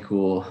that's been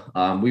cool.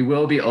 We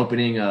will be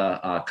opening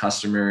a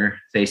customer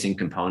facing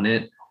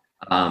component,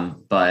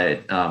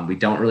 but we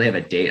don't really have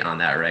a date on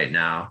that right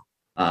now.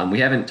 We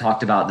haven't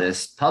talked about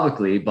this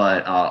publicly,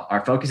 but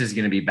our focus is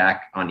going to be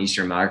back on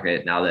Eastern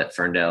Market now that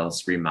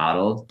Ferndale's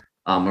remodeled.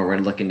 Where we're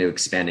looking to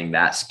expanding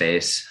that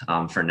space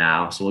for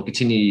now. So we'll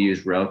continue to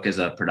use Roke as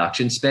a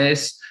production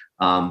space.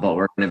 But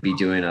we're going to be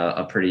doing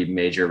a pretty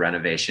major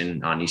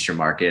renovation on Eastern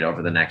Market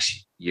over the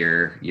next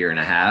year and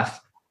a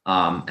half,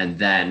 and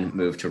then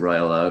move to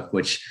Royal Oak,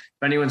 which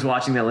if anyone's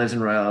watching that lives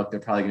in Royal Oak, they're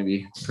probably going to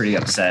be pretty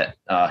upset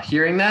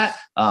hearing that.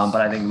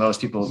 But I think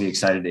most people will be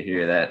excited to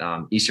hear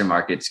that Eastern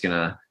Market's going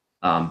to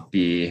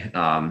be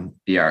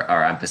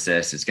our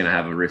emphasis. It's going to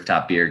have a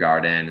rooftop beer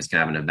garden. It's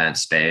going to have an event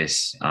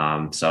space.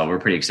 So we're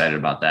pretty excited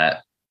about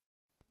that.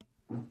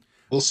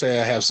 We'll say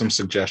I have some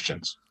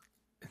suggestions.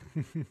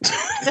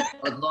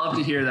 I'd love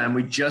to hear them.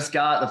 We just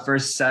got the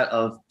first set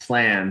of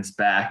plans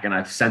back, and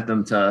I've sent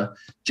them to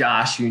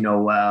Josh,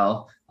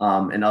 well.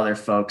 and other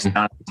folks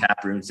down at the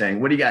tap room saying,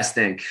 "What do you guys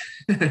think?"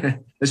 I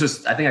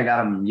think I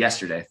got them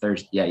yesterday,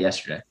 Thursday. Yeah,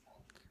 yesterday.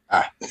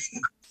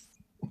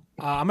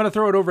 I'm going to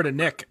throw it over to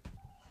Nick.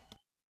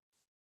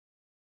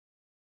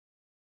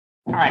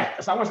 All right,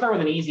 so I'm going to start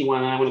with an easy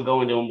one, and I'm going to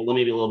go into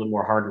maybe a little bit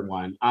more harder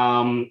one.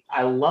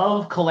 I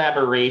love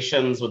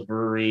collaborations with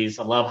breweries.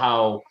 I love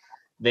how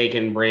they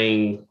can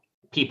bring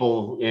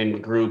people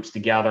in groups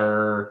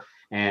together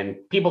and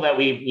people that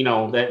we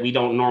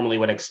don't normally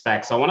would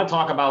expect. So I want to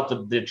talk about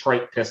the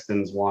Detroit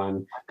Pistons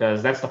one,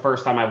 because that's the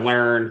first time I've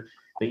learned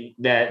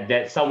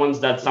that someone's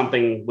done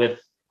something with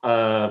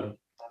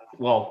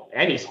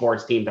any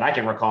sports team that I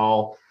can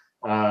recall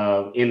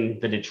in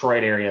the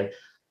Detroit area.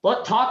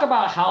 But talk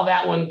about how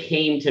that one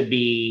came to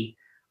be,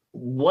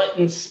 what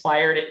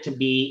inspired it to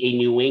be a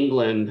New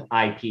England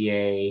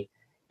IPA,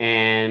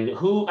 and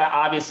who,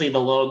 obviously the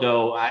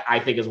logo, I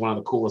think is one of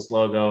the coolest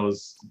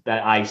logos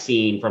that I've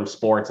seen from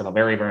sports in a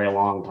very, very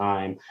long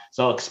time.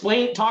 So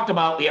talk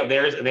about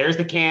there's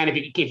the can. If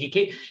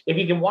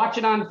you can watch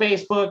it on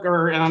Facebook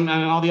or on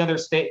all the other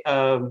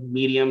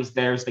mediums,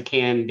 there's the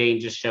can. Dayne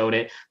just showed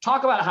it.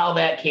 Talk about how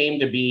that came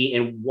to be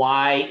and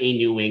why a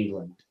New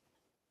England.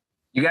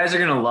 You guys are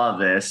going to love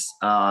this.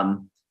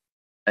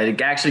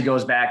 It actually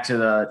goes back to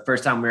the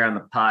first time we were on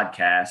the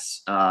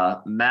podcast.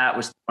 Matt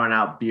was throwing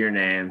out beer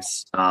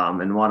names,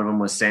 and one of them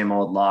was Same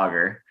Old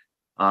Lager.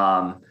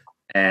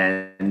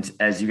 And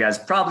as you guys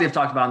probably have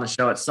talked about on the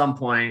show, at some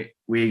point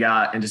we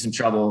got into some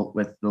trouble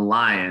with the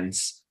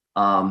Lions.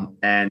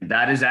 And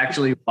that is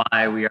actually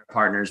why we are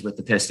partners with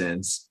the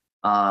Pistons.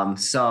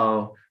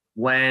 So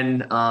when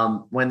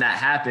that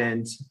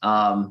happened,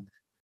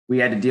 we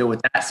had to deal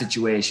with that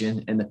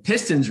situation, and the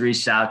Pistons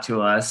reached out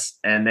to us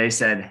and they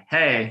said,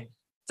 "Hey,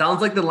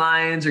 sounds like the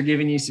Lions are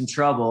giving you some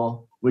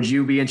trouble. Would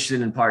you be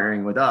interested in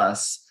partnering with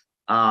us?"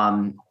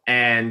 And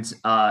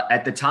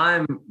at the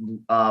time,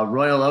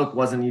 Royal Oak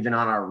wasn't even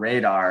on our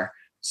radar.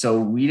 So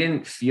we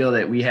didn't feel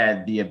that we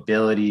had the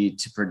ability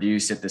to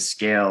produce at the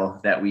scale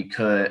that we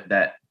could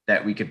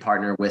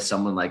partner with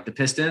someone like the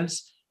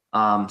Pistons.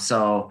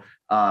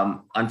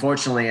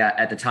 Unfortunately,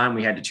 at the time,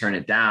 we had to turn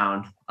it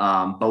down.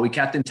 But we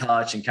kept in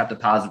touch and kept a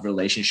positive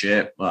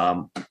relationship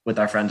with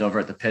our friends over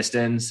at the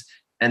Pistons.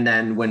 And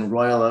then when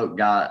Royal Oak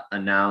got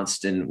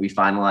announced and we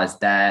finalized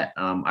that,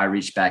 I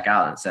reached back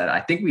out and said, "I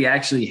think we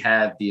actually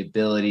have the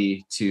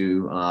ability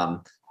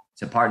to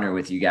partner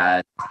with you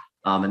guys."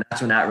 And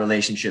that's when that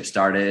relationship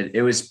started.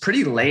 It was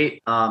pretty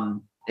late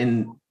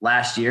in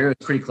last year. It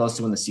was pretty close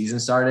to when the season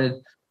started.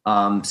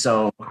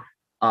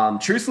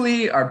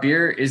 Truthfully, our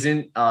beer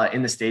isn't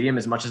in the stadium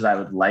as much as I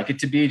would like it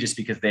to be, just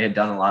because they had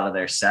done a lot of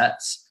their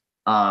sets.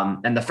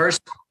 And the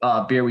first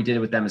beer we did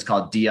with them is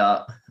called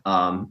D-Up.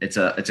 It's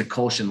a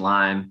Kolsch and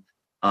lime.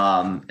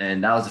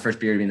 And that was the first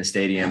beer to be in the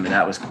stadium, and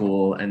that was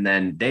cool. And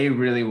then they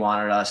really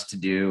wanted us to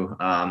do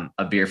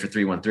a beer for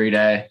 313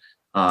 Day.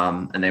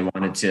 And they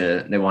wanted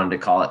to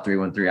call it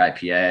 313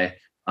 IPA.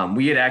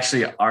 We had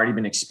actually already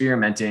been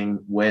experimenting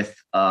with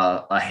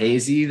a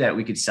hazy that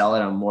we could sell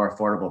at a more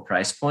affordable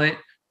price point.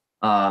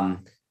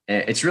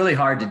 It's really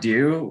hard to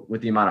do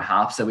with the amount of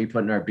hops that we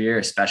put in our beer,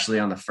 especially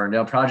on the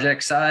Ferndale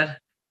project side.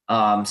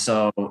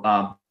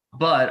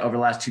 But over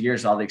the last 2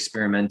 years, all the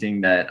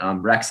experimenting that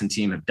Rex and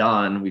team have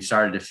done, we've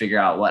started to figure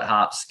out what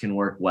hops can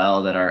work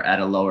well that are at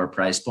a lower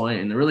price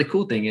point. And the really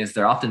cool thing is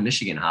they're often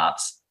Michigan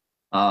hops.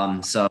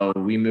 So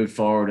we moved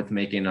forward with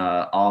making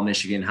a all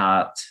Michigan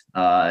hopped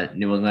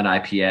New England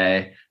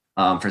IPA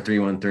for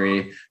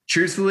 313.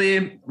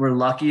 Truthfully, we're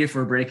lucky if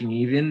we're breaking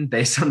even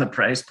based on the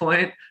price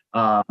point.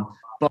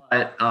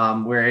 But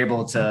we're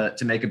able to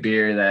make a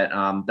beer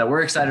that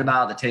we're excited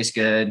about, that tastes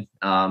good,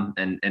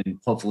 and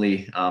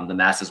hopefully the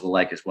masses will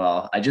like as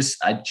well. I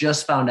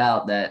just found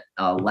out that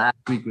last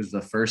week was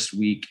the first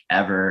week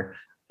ever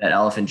that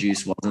Elephant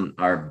Juice wasn't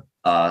our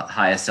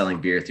highest selling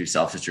beer through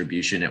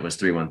self-distribution. It was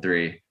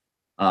 313.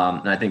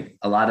 And I think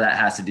a lot of that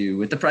has to do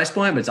with the price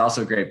point, but it's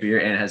also a great beer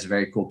and it has a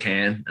very cool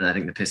can. And I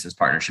think the Pistons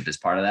partnership is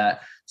part of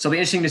that. So it'll be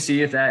interesting to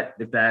see if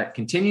that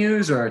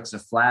continues or it's a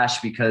flash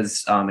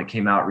because it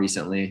came out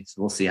recently.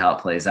 So we'll see how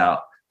it plays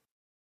out.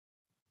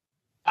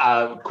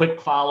 Quick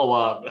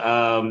follow-up.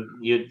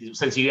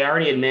 Since you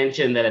already had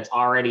mentioned that it's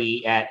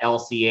already at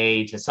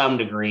LCA to some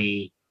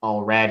degree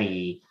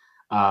already,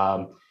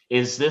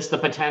 is this the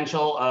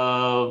potential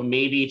of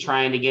maybe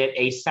trying to get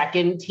a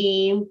second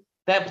team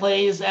that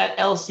plays at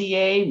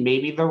LCA,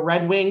 maybe the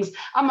Red Wings?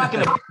 I'm not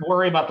going to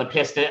worry about the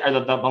Pistons or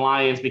the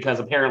Lions because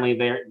apparently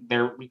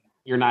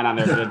you're not on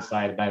their good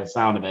side by the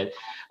sound of it.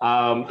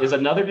 Is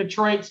another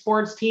Detroit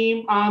sports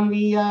team in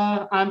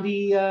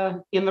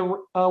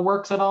the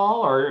works at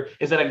all, or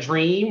is it a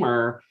dream,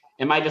 or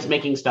am I just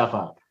making stuff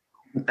up?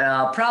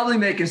 Probably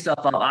making stuff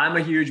up. I'm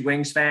a huge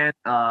Wings fan.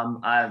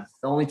 The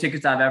only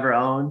tickets I've ever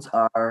owned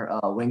are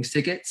Wings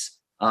tickets.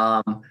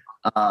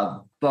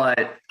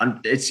 But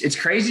it's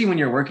crazy when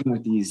you're working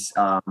with these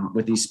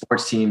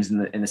sports teams in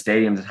the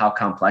stadiums and how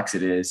complex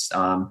it is.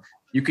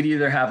 You could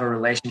either have a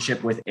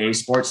relationship with a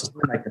sports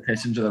team like the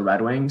Pistons or the Red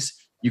Wings,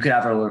 You could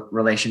have a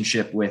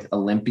relationship with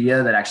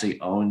Olympia that actually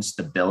owns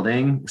the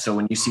building. So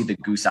when you see the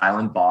Goose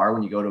Island bar,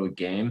 when you go to a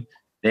game,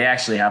 they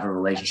actually have a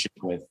relationship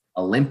with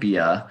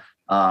Olympia,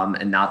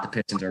 and not the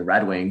Pistons or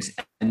Red Wings.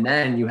 And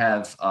then you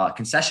have a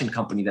concession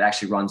company that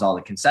actually runs all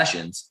the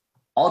concessions.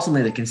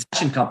 Ultimately, the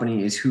concession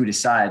company is who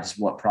decides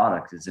what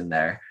product is in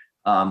there.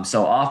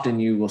 So often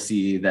you will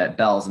see that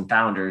Bell's and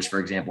Founders, for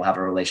example, have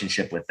a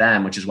relationship with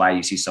them, which is why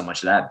you see so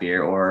much of that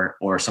beer,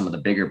 or some of the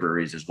bigger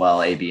breweries as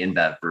well, AB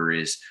InBev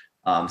breweries.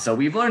 So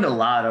we've learned a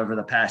lot over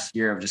the past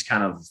year of just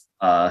kind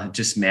of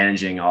just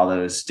managing all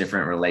those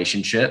different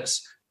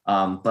relationships.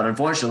 But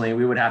unfortunately,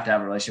 we would have to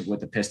have a relationship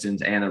with the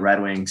Pistons and the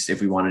Red Wings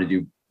if we wanted to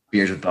do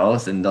beers with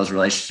both. And those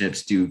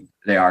relationships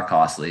they are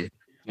costly.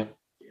 Yep.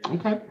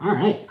 Okay. All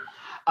right.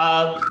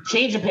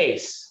 Change of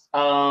pace.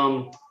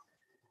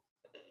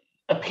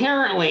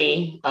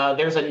 Apparently,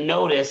 there's a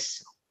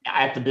notice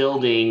at the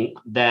building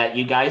that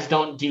you guys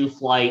don't do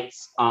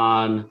flights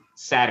on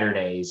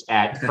Saturdays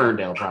at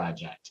Ferndale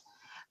Project.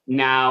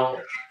 Now,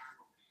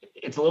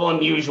 it's a little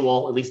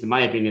unusual, at least in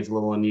my opinion, it's a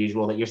little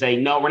unusual that you're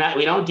saying, no,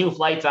 we don't do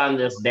flights on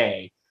this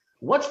day.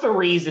 What's the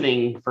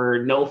reasoning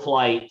for no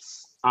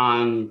flights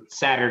on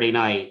Saturday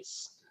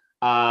nights?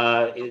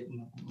 Do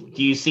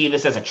you see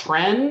this as a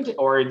trend,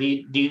 or do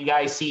you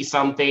guys see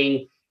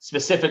something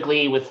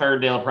specifically with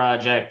Ferndale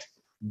Project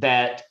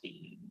that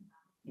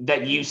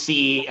you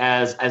see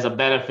as a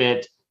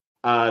benefit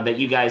that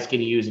you guys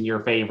can use in your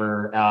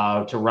favor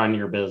to run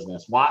your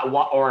business? Why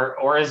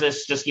or is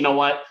this just, you know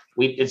what,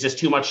 it's just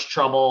too much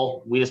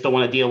trouble, we just don't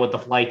want to deal with the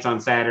flights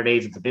on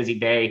Saturdays, it's a busy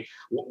day?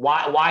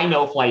 Why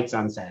no flights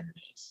on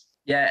Saturdays?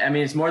 Yeah, I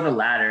mean, it's more the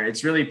latter.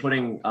 It's really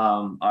putting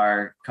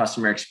our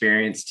customer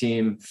experience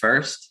team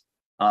first.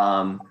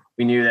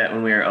 We knew that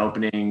when we were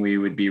opening, we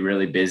would be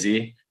really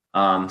busy.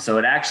 So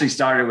it actually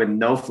started with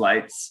no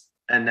flights,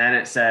 and then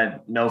it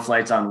said no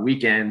flights on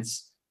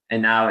weekends,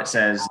 and now it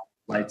says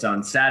flights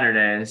on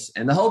Saturdays.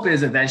 And the hope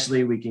is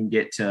eventually we can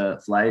get to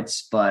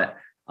flights, but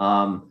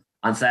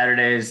on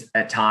Saturdays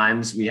at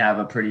times we have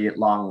a pretty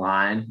long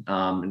line,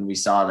 and we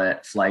saw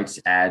that flights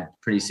add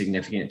pretty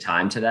significant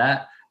time to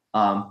that.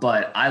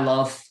 But I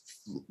love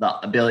the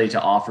ability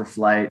to offer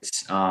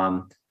flights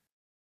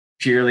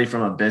purely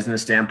from a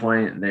business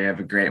standpoint. They have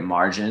a great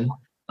margin,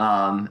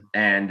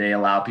 and they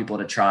allow people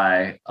to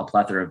try a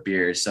plethora of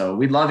beers. So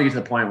we'd love to get to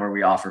the point where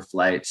we offer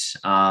flights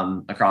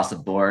across the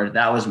board.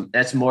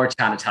 That's more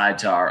kind of tied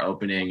to our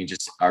opening and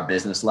just our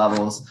business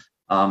levels.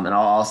 And I'll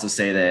also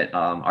say that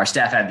our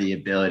staff had the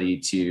ability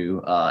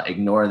to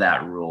ignore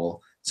that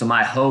rule. So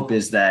my hope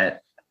is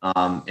that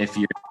if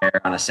you're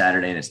there on a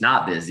Saturday and it's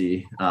not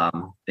busy,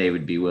 they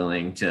would be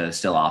willing to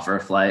still offer a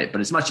flight. But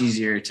it's much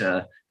easier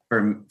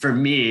for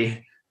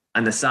me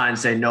on the sign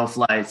say no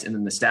flights, and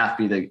then the staff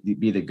be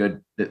the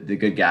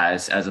good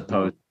guys, as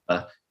opposed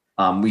to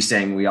we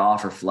saying we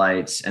offer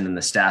flights and then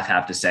the staff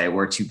have to say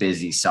we're too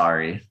busy,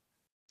 sorry.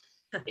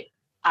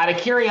 Out of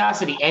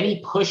curiosity,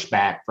 any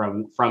pushback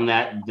from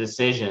that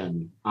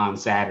decision on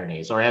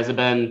Saturdays, or has it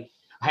been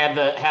have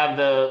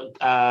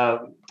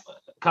the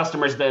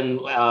customers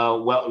been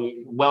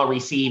well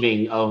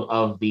receiving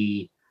of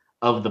the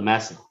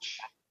message?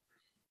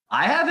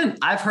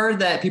 I've heard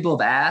that people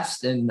have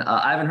asked, and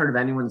I haven't heard of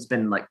anyone that's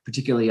been like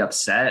particularly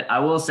upset. I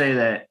will say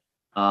that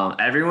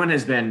everyone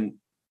has been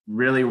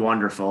really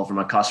wonderful from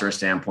a customer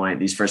standpoint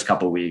these first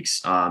couple of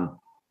weeks.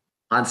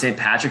 On St.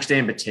 Patrick's Day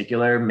in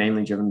particular,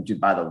 mainly driven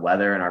by the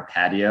weather and our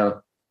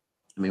patio.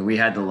 I mean, we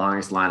had the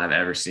longest line I've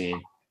ever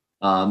seen.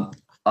 I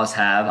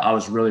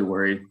was really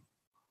worried.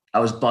 I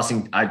was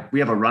busting. We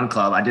have a run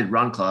club. I did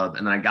run club,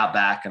 and then I got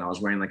back and I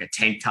was wearing like a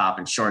tank top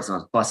and shorts, and I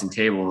was busting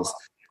tables.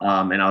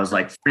 And I was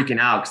like freaking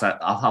out because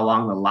of how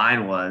long the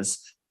line was.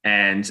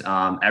 And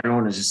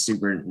everyone was just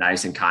super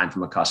nice and kind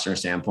from a customer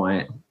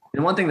standpoint.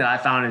 And one thing that I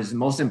found is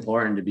most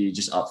important to be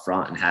just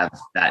upfront and have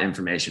that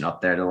information up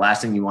there. The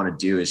last thing you want to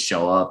do is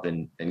show up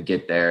and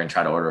get there and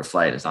try to order a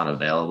flight. It's not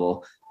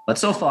available. But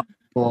so far,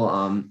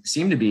 people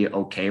seem to be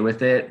okay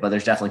with it. But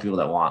there's definitely people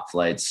that want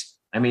flights.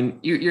 I mean,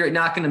 you're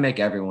not going to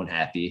make everyone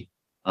happy.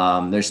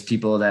 There's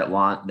people that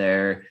want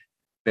their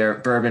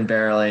bourbon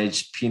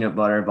barrel-aged peanut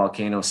butter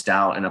volcano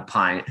stout in a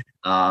pint.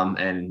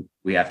 And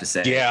we have to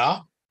say,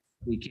 yeah,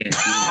 we can't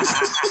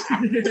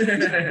do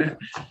that.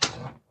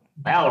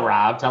 Well,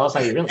 Rob, tell us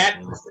how you really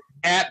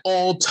at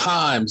all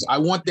times. I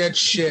want that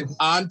shit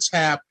on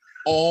tap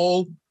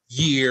all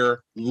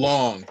year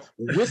long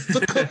with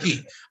the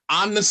cookie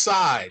on the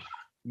side.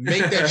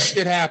 Make that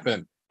shit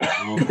happen.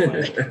 Sound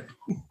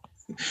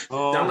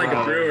like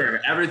a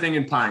brewer. Everything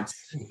in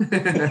pints.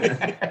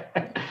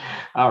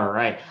 All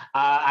right.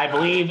 I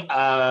believe,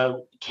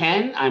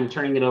 Ken, I'm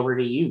turning it over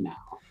to you now.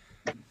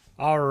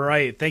 All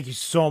right. Thank you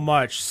so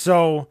much.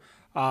 So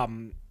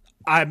I'm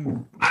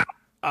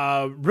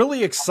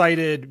really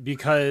excited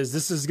because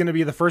this is going to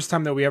be the first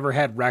time that we ever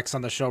had Rex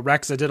on the show.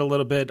 Rex, I did a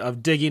little bit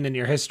of digging in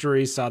your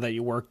history, saw that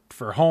you worked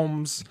for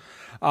Holmes.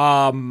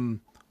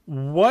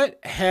 What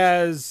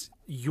has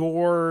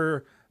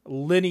your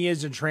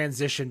lineage and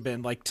transition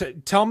been? Like,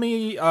 tell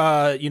me,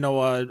 a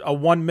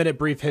 1 minute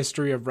brief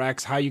history of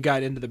Rex, how you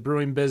got into the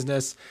brewing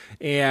business,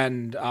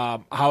 and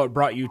how it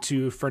brought you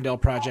to Ferndale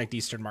Project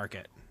Eastern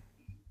Market.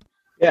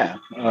 Yeah,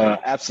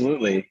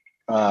 absolutely.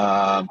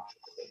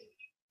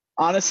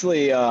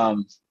 Honestly, I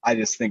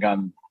just think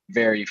I'm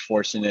very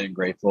fortunate and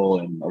grateful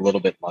and a little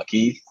bit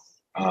lucky.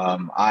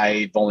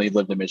 I've only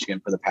lived in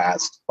Michigan for the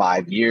past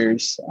 5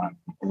 years. I'm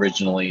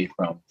originally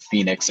from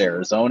Phoenix,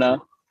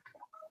 Arizona.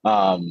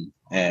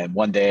 And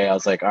one day I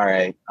was like, all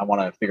right, I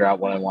want to figure out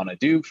what I want to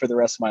do for the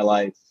rest of my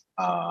life.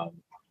 And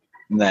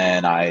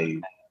then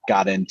I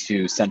got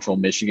into Central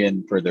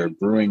Michigan for their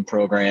brewing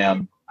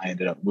program. I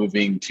ended up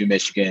moving to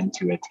Michigan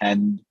to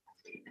attend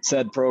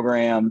said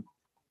program.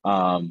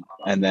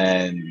 And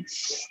then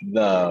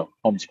the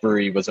Holmes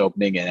Brewery was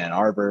opening in Ann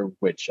Arbor,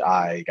 which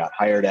I got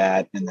hired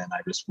at. And then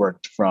I just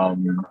worked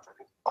from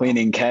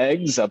cleaning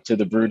kegs up to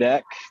the brew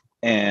deck,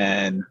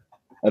 and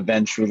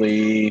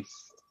eventually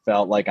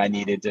felt like I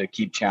needed to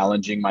keep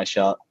challenging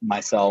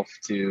myself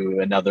to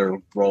another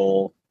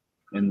role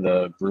in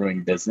the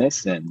brewing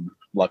business. And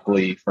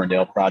luckily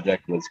Ferndale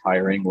Project was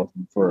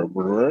looking for a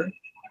brewer,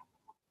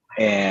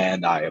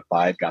 and I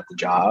applied, got the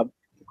job.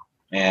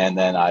 And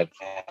then I've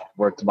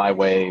worked my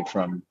way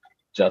from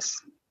just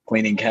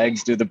cleaning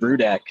kegs to the brew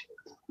deck,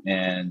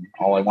 and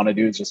all I want to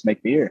do is just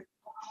make beer.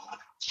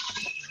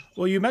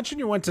 Well, you mentioned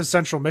you went to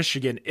Central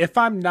Michigan. If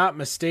I'm not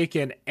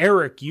mistaken,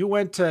 Eric, you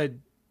went to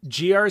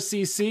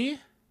GRCC?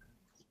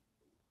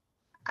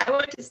 I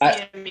went to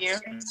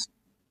CMU.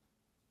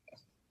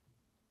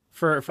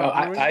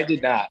 I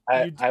did not.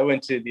 I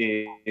went to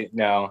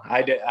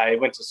I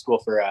went to school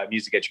for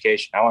music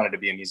education. I wanted to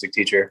be a music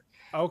teacher.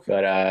 Okay.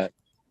 But I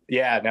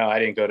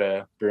didn't go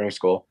to brewing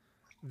school.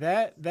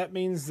 That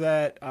means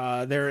that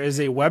there is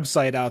a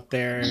website out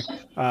there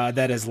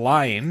that is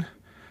lying.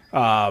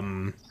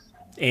 And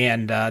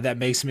that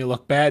makes me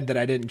look bad that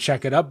I didn't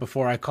check it up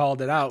before I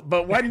called it out.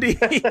 But Wendy,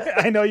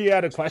 I know you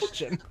had a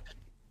question.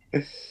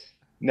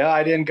 No,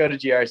 I didn't go to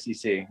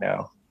GRCC.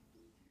 No.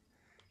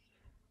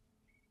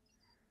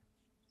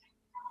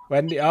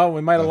 Wendy. Oh,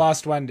 we might have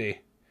lost Wendy.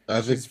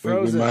 I think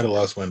we might have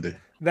lost Wendy.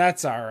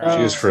 That's all right.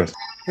 She is frozen.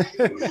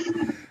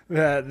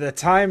 The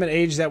time and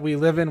age that we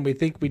live in, we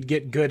think we'd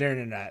get good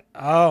internet.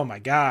 Oh my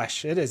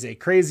gosh, it is a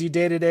crazy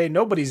day today.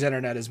 Nobody's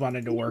internet is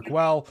wanting to work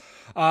well.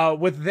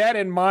 With that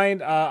in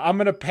mind, I'm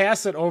going to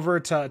pass it over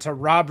to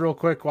Rob real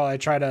quick while I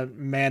try to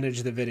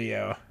manage the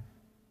video.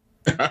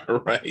 All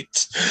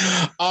right.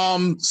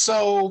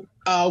 So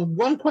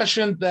one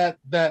question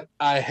that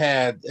I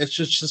had, it's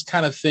just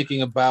kind of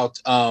thinking about,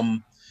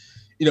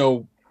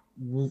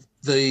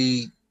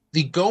 the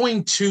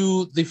going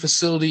to the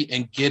facility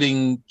and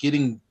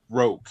getting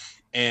broke,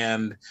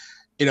 and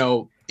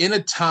in a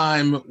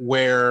time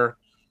where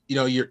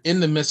you're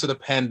in the midst of the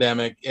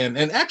pandemic, and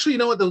actually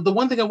the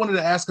one thing I wanted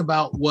to ask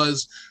about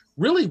was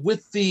really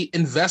with the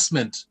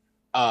investment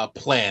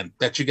plan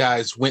that you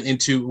guys went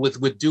into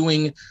with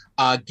doing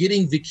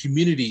getting the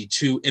community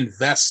to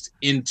invest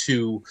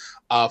into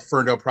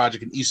Ferndale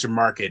Project and Eastern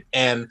Market.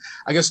 And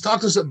I guess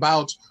talk to us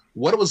about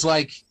what it was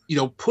like,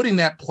 putting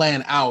that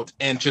plan out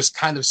and just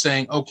kind of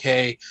saying,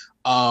 okay,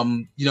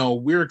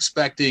 we're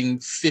expecting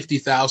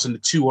 50,000 to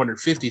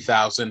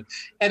 250,000.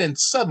 And then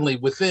suddenly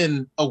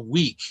within a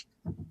week,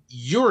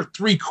 you're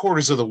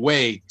 3/4 of the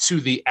way to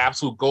the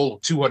absolute goal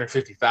of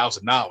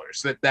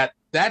 $250,000. That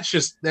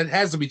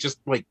has to be just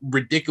like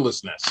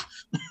ridiculousness.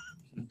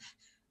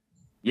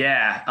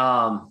 Yeah.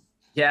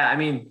 I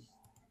mean,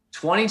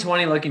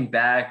 2020 looking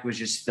back was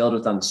just filled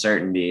with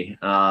uncertainty.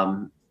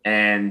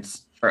 And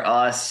for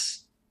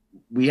us,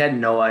 we had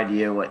no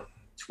idea what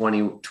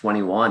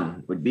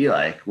 2021 would be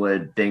like.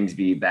 Would things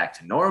be back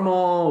to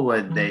normal?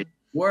 Would they be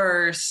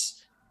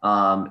worse?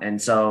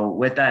 And so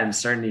with that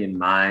uncertainty in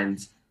mind,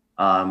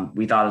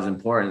 we thought it was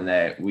important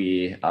that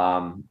we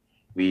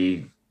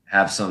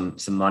have some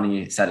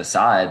money set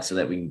aside so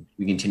that we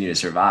continue to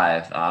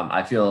survive.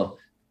 I feel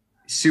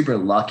super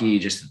lucky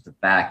just with the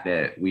fact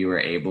that we were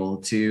able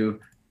to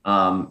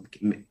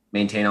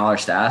maintain all our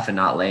staff and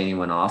not lay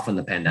anyone off when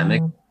the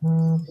pandemic.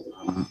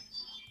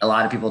 A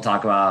lot of people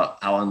talk about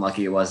how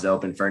unlucky it was to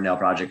open Ferndale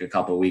Project a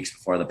couple of weeks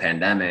before the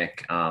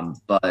pandemic.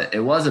 But it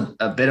was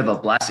a bit of a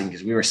blessing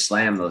because we were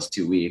slammed those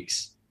 2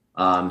 weeks.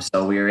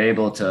 So we were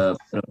able to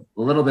put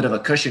a little bit of a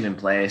cushion in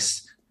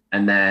place,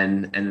 and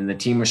then the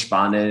team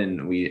responded,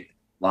 and we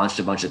launched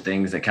a bunch of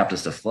things that kept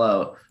us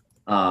afloat.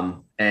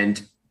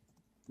 And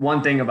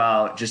one thing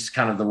about just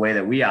kind of the way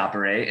that we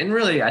operate, and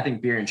really I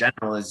think beer in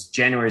general, is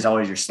January is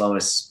always your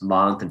slowest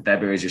month and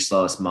February is your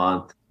slowest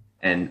month.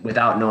 And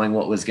without knowing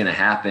what was going to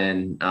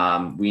happen,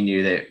 we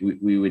knew that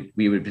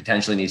we would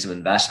potentially need some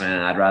investment,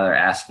 and I'd rather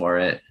ask for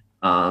it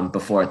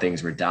before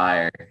things were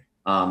dire.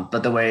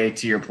 But the way,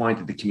 to your point,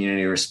 that the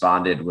community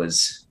responded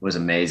was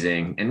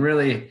amazing. And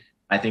really,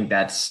 I think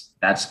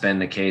that's been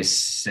the case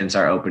since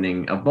our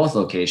opening of both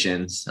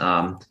locations.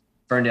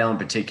 Ferndale in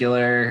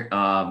particular,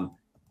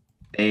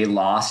 they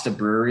lost a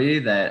brewery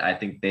that I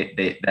think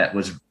they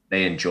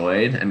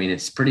enjoyed. I mean,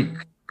 it's pretty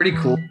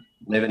cool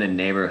live in a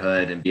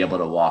neighborhood and be able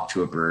to walk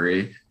to a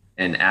brewery.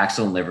 And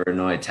Axel and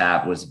Livernois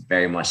Tap was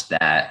very much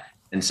that.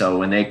 And so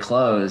when they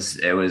closed,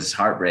 it was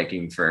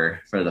heartbreaking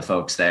for the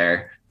folks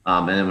there.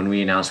 And then when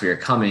we announced we were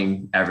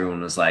coming,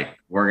 everyone was like,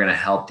 we're going to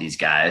help these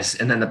guys.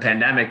 And then the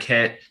pandemic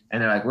hit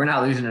and they're like, we're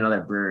not losing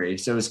another brewery.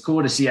 So it was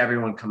cool to see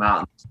everyone come out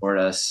and support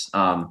us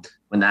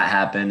when that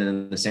happened.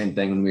 And the same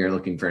thing when we were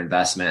looking for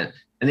investment.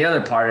 And the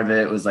other part of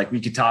it was like, we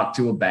could talk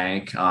to a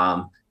bank.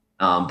 But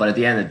at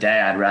the end of the day,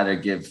 I'd rather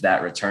give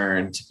that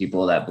return to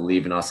people that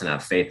believe in us and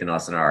have faith in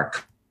us and our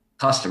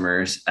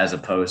customers, as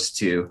opposed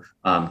to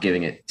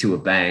giving it to a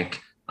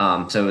bank.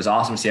 So it was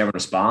awesome to see everyone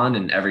respond.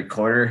 And every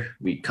quarter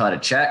we cut a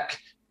check.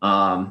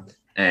 And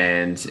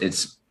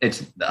it's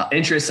the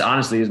interest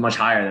honestly is much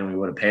higher than we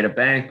would have paid a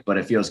bank, but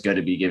it feels good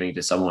to be giving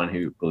to someone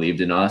who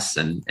believed in us,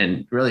 and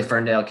really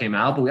Ferndale came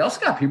out, but we also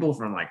got people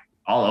from like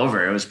all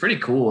over. It was pretty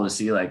cool to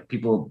see like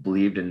people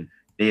believed in,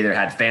 they either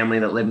had family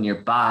that lived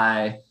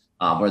nearby,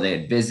 or they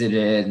had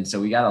visited. And so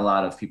we got a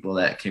lot of people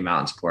that came out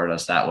and supported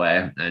us that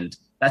way. And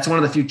that's one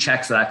of the few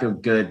checks that I feel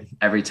good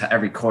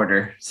every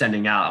quarter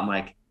sending out. I'm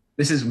like,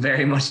 this is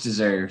very much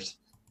deserved.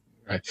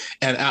 Right.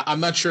 And I'm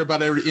not sure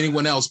about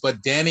anyone else,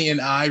 but Danny and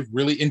I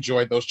really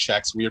enjoyed those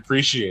checks. We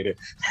appreciate it.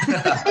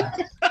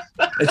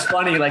 It's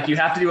funny. Like you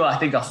have to do, I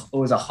think it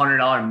was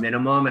 $100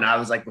 minimum. And I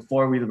was like,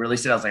 before we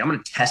released it, I was like, I'm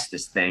going to test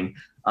this thing.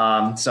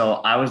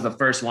 So I was the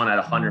first one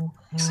at $100.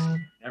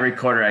 Every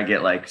quarter I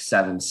get like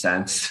 7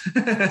 cents.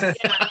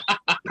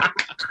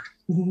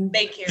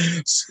 Thank you.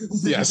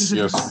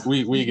 Yes.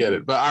 We get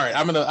it. But all right,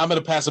 I'm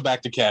gonna pass it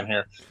back to Ken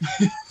here.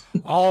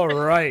 All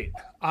right.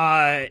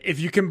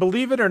 If you can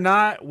believe it or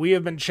not, we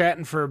have been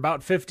chatting for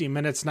about 50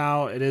 minutes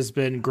now. It has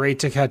been great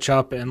to catch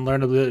up and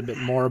learn a little bit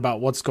more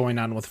about what's going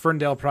on with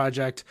Ferndale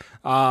Project.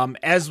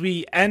 As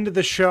we end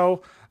the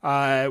show,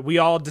 we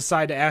all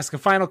decide to ask a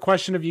final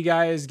question of you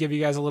guys, give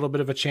you guys a little bit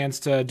of a chance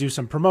to do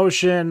some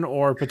promotion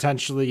or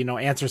potentially,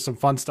 answer some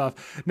fun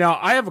stuff. Now,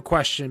 I have a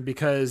question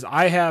because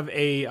I have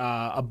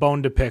a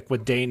bone to pick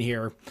with Dayne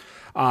here.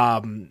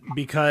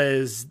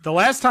 Because the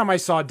last time I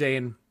saw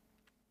Dayne,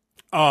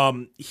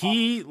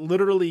 he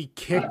literally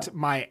kicked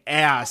my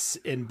ass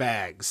in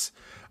bags.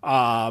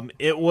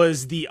 It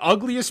was the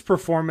ugliest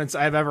performance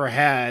I've ever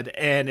had,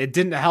 and it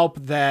didn't help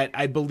that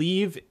I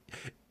believe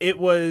it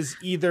was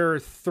either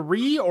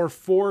 3 or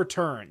 4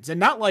 turns, and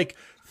not like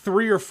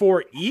 3 or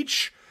 4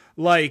 each.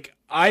 Like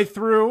I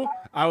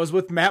was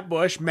with Matt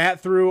Bush,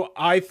 Matt threw,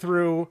 I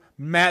threw,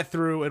 Matt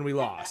threw, and we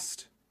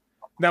lost.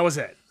 That was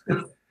it.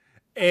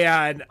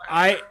 And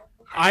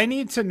I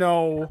need to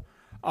know,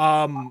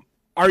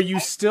 are you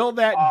still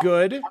that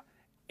good?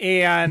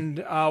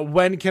 And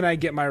when can I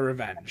get my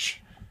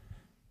revenge?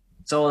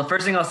 So the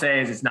first thing I'll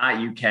say is it's not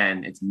you,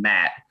 Ken, it's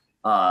Matt.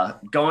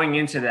 Going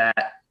into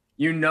that,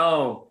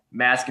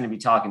 Matt's going to be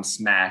talking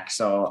smack.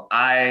 So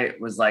I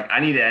was like,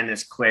 I need to end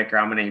this quick or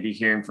I'm going to be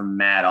hearing from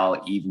Matt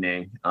all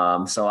evening.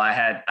 So I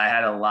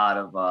had a lot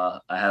of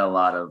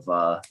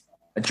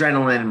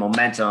adrenaline and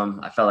momentum.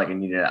 I felt like I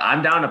needed it.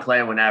 I'm down to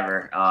play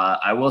whenever.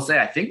 I will say,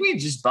 I think we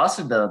just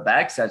busted the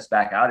bag sets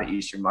back out at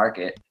Eastern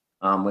Market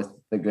with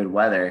the good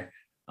weather.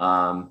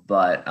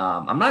 But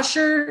I'm not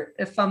sure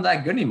if I'm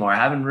that good anymore. I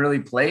haven't really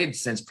played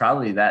since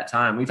probably that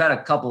time. We've had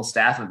a couple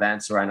staff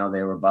events where I know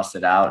they were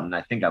busted out, and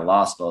I think I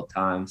lost both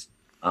times.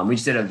 We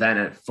just did an event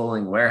at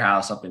Fulling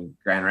Warehouse up in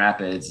Grand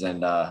Rapids,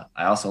 and I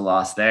also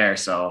lost there.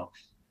 So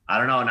I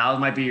don't know. Now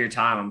might be your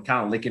time. I'm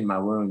kind of licking my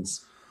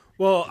wounds.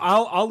 Well,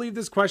 I'll leave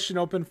this question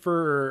open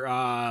for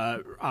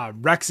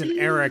Rex and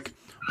Eric.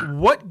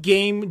 What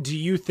game do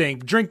you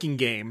think, drinking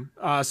game,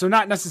 so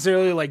not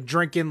necessarily like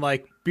drinking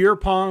like beer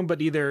pong,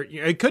 but either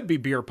it could be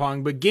beer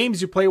pong, but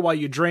games you play while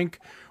you drink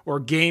or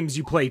games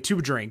you play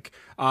to drink.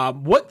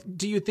 What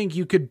do you think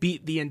you could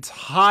beat the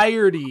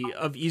entirety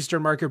of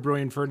Eastern Market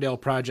Brewing Ferndale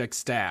Project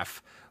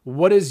staff?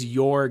 What is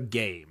your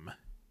game?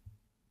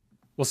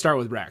 We'll start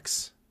with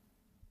Rex.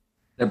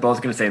 They're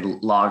both going to say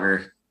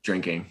lager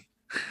drinking.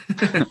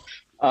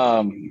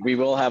 We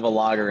will have a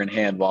lager in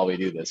hand while we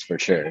do this for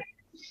sure.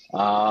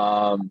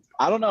 I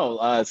don't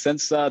know.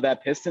 Since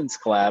that Pistons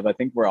collab, I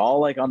think we're all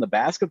like on the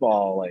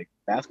basketball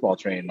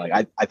train.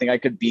 Like I think I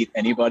could beat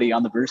anybody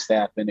on the brew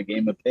staff in a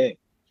game of pig.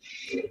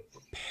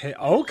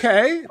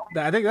 Okay,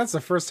 I think that's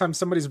the first time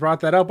somebody's brought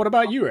that up. What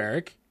about you,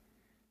 Eric?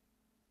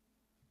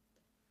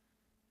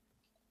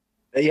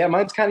 Yeah,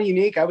 mine's kind of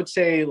unique. I would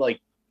say like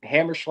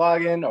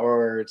Hammerschlagen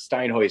or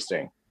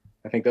Steinhoisting.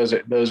 I think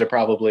those are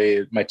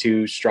probably my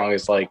 2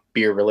 strongest like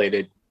beer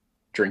related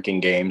drinking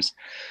games.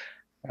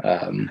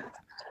 I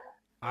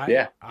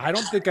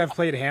don't think I've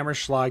played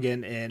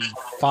Hammerschlagen in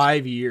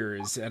 5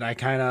 years, and I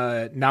kind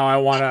of now I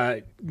want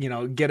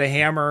to get a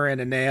hammer and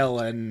a nail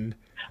and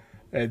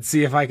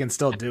see if I can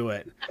still do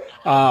it.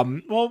 Well,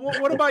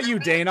 what about you,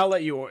 Dayne? I'll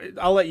let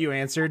you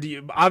answer.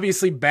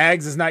 Obviously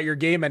bags is not your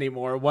game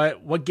anymore.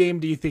 What game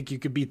do you think you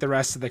could beat the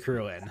rest of the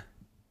crew in?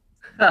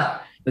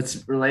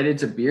 That's related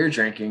to beer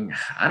drinking.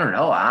 I don't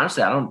know.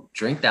 Honestly, I don't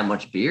drink that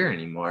much beer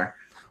anymore.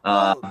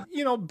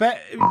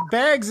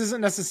 Bags isn't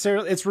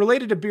necessarily, it's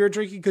related to beer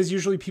drinking because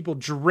usually people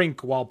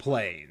drink while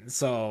playing.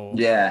 So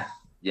yeah,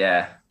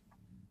 Yeah.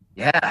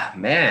 Yeah,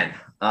 man.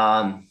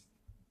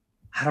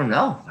 I don't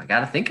know. I got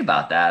to think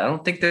about that. I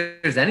don't think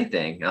there's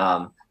anything.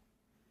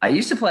 I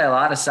used to play a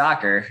lot of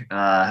soccer,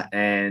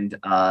 and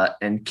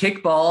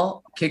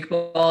kickball.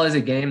 Kickball is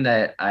a game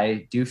that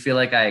I do feel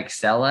like I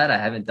excel at. I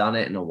haven't done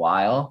it in a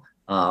while,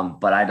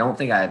 but I don't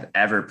think I've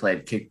ever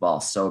played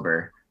kickball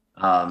sober.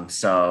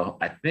 So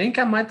I think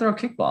I might throw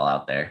kickball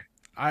out there.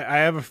 I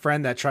have a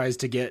friend that tries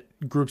to get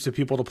groups of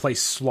people to play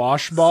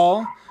slosh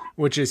ball,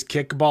 which is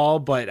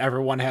kickball, but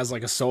everyone has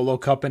like a solo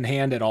cup in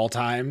hand at all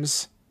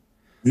times.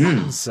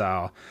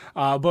 So,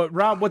 but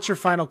Rob, what's your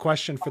final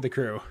question for the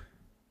crew?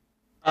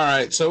 All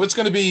right, so it's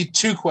going to be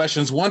two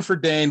questions, one for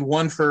Dayne,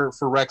 one for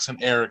Rex and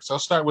Eric. So I'll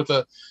start with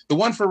the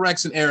one for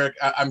Rex and Eric.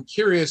 I'm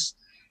curious,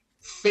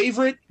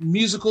 favorite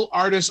musical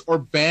artist or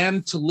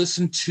band to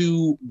listen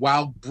to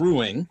while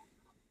brewing?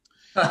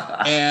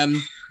 And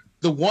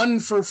the one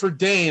for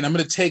Dayne, I'm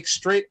going to take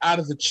straight out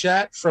of the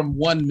chat from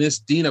one Miss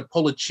Dina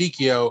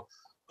Polachicchio.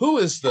 Who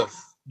is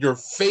your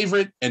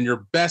favorite and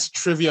your best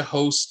trivia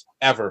host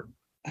ever?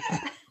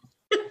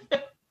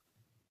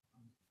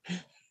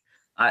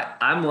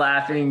 I'm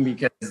laughing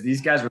because these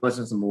guys were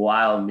listening to some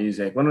wild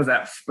music. When was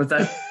that? Was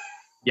that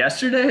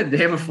yesterday? The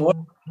day before?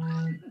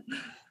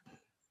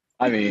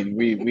 I mean,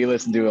 we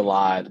listen to a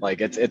lot.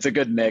 Like it's a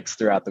good mix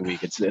throughout the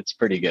week. It's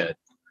pretty good.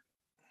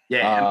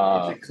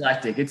 Yeah, it's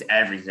eclectic. It's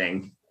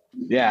everything.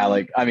 Yeah,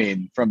 like I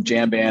mean, from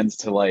jam bands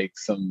to like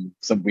some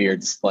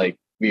weird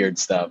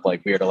stuff,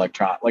 like weird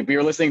electronic. Like we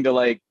were listening to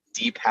like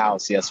deep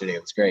house yesterday.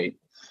 It was great.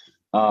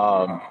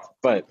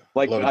 But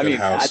like I mean,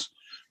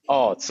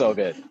 oh, it's so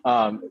good.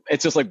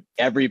 It's just like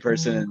every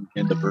person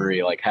in the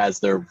brewery like has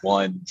their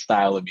one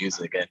style of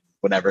music, and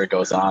whenever it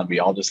goes on, we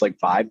all just like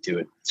vibe to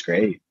it. It's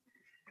great.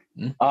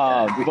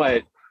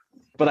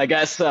 But I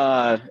guess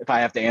if I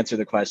have to answer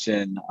the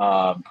question,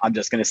 I'm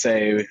just gonna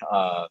say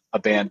a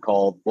band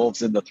called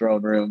Wolves in the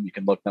Throne Room. You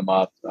can look them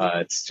up.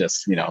 It's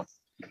just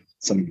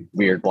some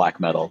weird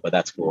black metal, but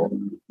that's cool.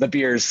 The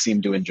beers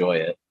seem to enjoy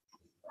it.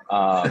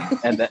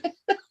 And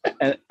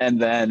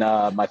then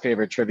my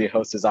favorite trivia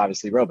host is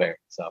obviously Robert.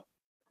 So,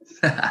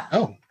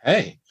 oh,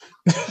 hey,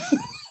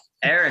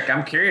 Eric,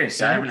 I'm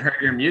curious. I haven't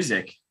heard your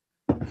music.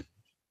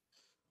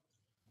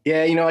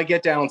 Yeah, I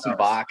get down with some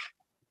Bach.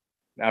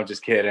 No, I'm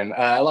just kidding.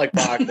 I like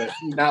Bach, but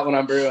not when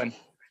I'm brewing.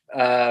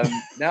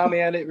 No,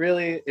 man,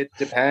 it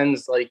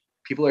depends. Like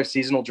people are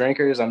seasonal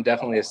drinkers. I'm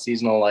definitely a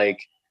seasonal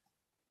like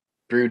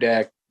brew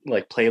deck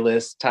like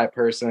playlist type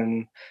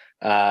person.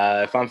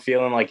 If I'm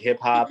feeling like hip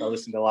hop, I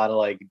listen to a lot of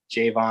like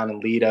Javon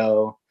and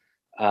Lido.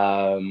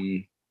 I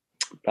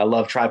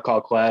love Tribe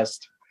Called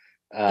Quest.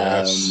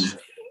 Yes.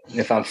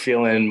 If I'm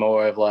feeling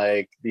more of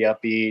like the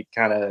upbeat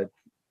kind of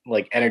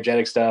like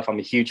energetic stuff, I'm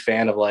a huge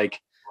fan of like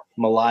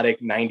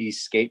melodic 90s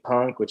skate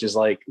punk, which is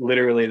like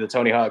literally the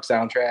Tony Hawk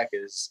soundtrack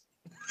is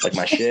like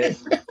my shit.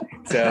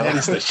 So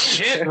that's the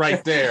shit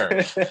right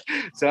there.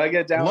 So I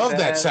get down. Love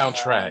that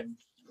soundtrack.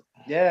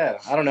 Yeah,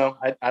 I don't know.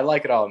 I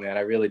like it all, man.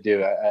 I really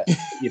do.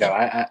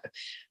 I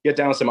get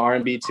down with some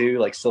R&B too.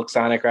 Like Silk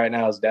Sonic right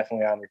now is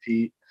definitely on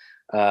repeat.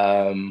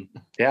 Yeah,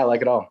 I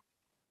like it all.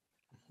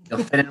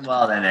 You'll fit in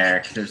well then,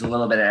 Eric. There's a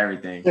little bit of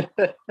everything.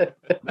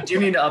 I do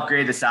need to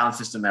upgrade the sound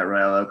system at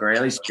Royal Oak, or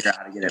at least figure out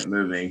how to get it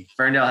moving.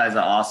 Ferndale has an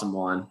awesome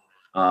one.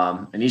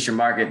 In Eastern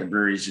Market, the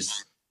brewery's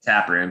just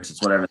tap rooms.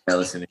 It's whatever they're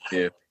listening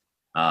to.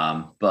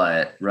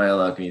 But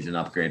Royal Oak needs an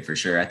upgrade for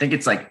sure. I think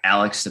it's like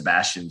Alex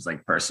Sebastian's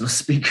like personal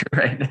speaker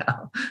right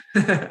now.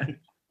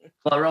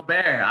 Well,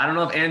 Robert, I don't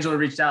know if Angela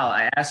reached out.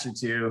 I asked her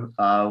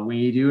to.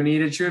 We do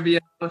need a trivia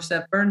host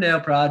at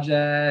Ferndale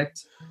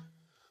Project.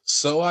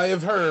 So I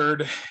have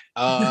heard.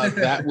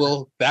 That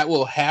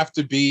will have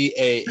to be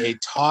a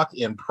talk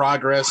in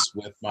progress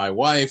with my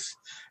wife,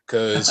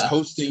 because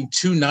hosting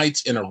 2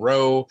 nights in a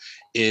row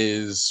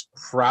is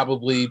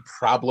probably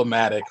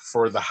problematic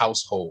for the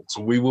household.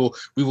 So we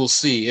will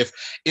see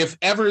if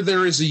ever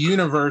there is a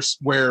universe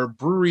where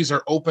breweries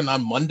are open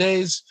on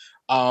Mondays.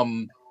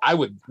 I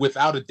would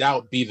without a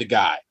doubt be the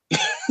guy.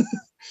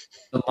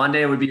 So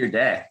Monday would be your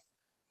day.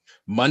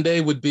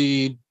 Monday would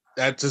be.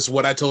 That's just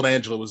what I told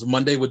Angela was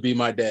Monday would be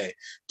my day.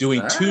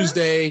 Doing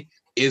Tuesday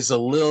is a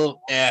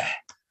little All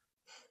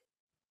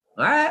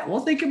right, we'll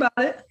think about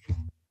it.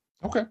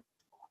 Okay.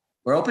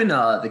 We're open.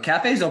 The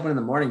cafe's open in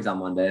the mornings on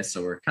Monday,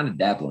 so we're kind of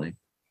dabbling.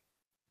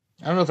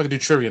 I don't know if I can do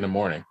trivia in the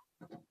morning.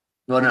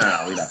 Well,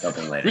 no, we got to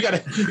open later. We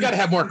gotta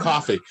have more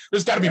coffee.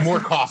 There's got to be more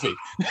coffee.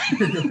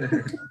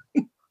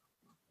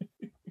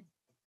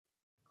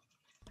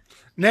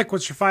 Nick,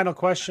 what's your final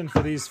question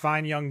for these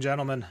fine young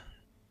gentlemen?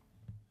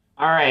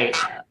 All right.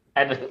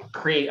 I had to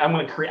create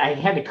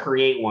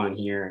one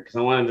here because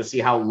I wanted to see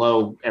how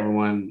low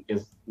everyone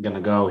is going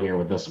to go here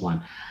with this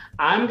one.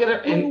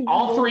 And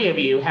all 3 of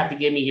you have to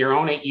give me your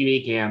own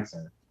unique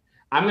answer.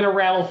 I'm going to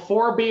rattle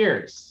 4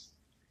 beers,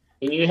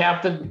 and you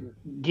have to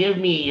give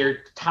me your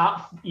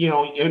top,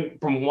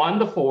 from 1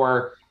 to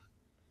 4,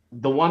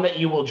 the one that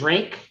you will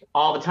drink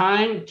all the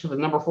time to the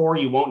number 4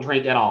 you won't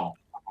drink at all.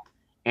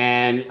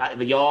 And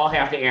you all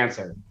have to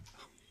answer.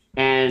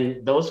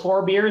 And those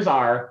 4 beers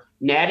are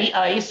Natty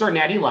Ice or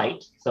Natty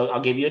Light. So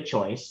I'll give you a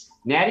choice.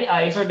 Natty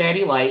Ice or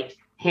Natty Light,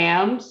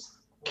 Hamm's,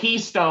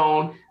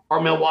 Keystone, or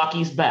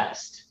Milwaukee's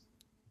Best.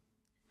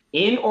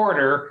 In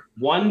order,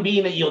 1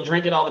 being that you'll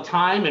drink it all the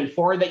time, and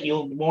 4 that you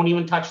won't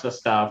even touch the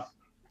stuff.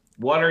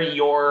 What are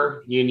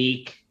your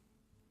unique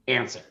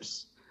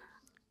answers?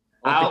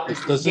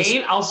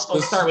 Dayne, I'll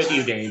start with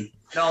you, Dayne.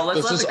 No,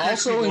 let's let the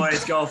Crispy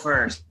Boys go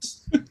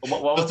first.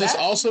 What does this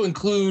also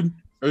include,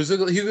 or is it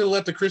he's going to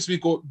let the Crispy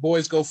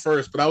Boys go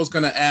first? But I was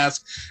going to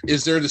ask,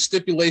 is there the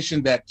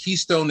stipulation that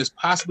Keystone is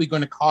possibly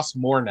going to cost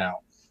more now?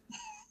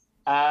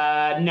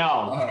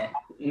 No,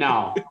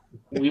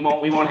 we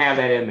won't have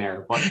that in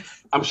there. But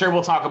I'm sure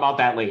we'll talk about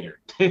that later.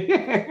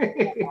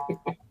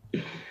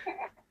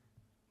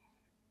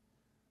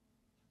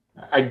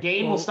 All right,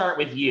 Dayne, we'll start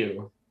with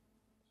you.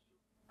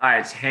 All right,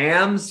 it's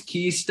Hamm's,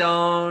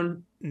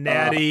 Keystone,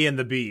 Natty, and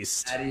the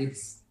Beast.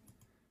 Natty's,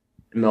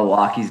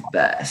 Milwaukee's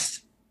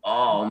Best.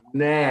 Oh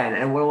man!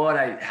 And what would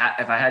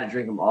if I had to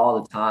drink them all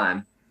the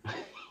time?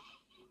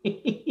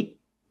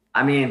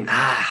 I mean,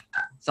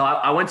 so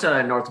I went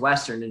to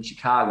Northwestern in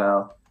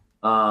Chicago,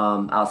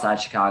 outside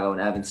Chicago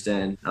in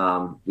Evanston.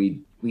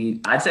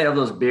 I'd say of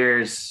those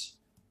beers,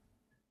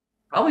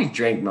 probably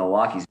drank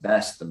Milwaukee's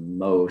Best the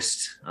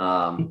most,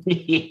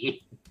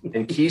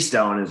 and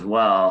Keystone as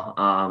well.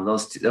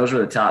 Those were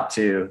the top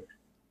 2.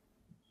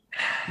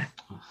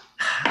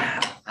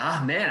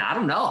 Man, I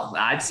don't know.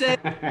 I'd say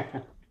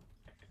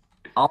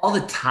all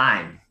the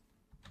time.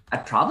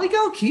 I'd probably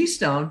go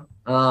Keystone.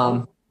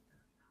 Hamm's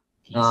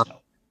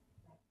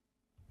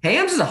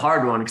is a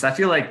hard one because I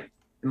feel like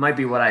it might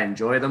be what I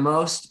enjoy the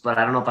most, but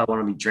I don't know if I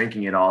want to be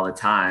drinking it all the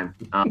time.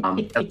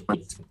 It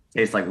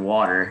tastes like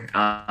water.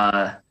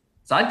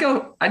 So I'd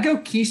go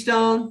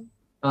Keystone,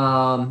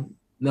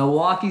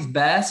 Milwaukee's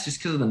Best, just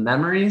because of the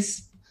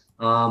memories.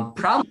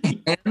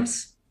 Probably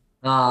Hamm's.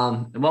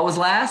 And what was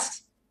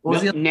last?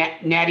 What was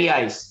Natty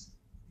Ice.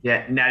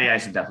 Yeah, Natty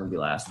Ice would definitely be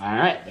last. All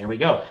right, there we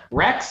go.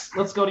 Rex,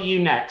 let's go to you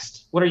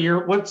next.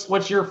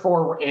 What's your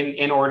 4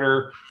 in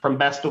order from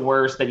best to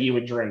worst that you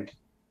would drink?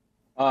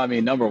 I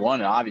mean, number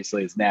 1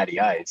 obviously is Natty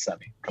Ice. I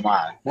mean, come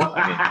on.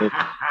 I mean,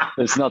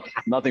 there's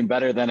nothing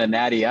better than a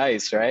Natty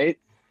Ice, right?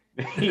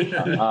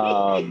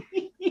 No,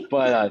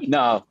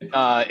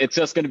 it's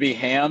just going to be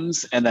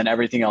Hamm's, and then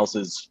everything else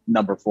is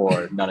number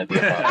 4. None of the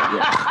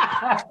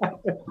above.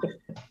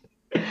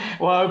 Yeah.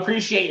 Well, I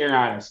appreciate your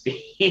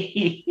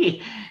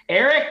honesty.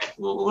 Eric,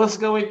 let's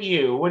go with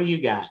you. What do you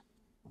got?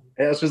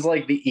 This was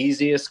like the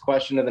easiest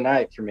question of the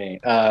night for me.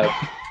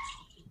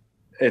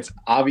 It's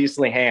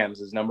obviously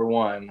Hamm's is number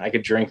 1. I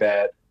could drink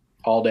that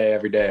all day,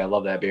 every day. I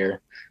love that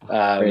beer.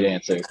 Great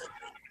answer.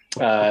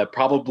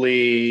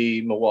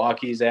 Probably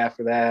Milwaukee's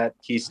after that,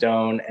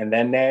 Keystone, and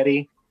then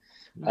Natty.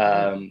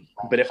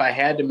 But if I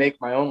had to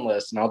make my own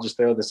list, and I'll just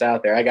throw this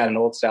out there, I got an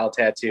old style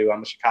tattoo.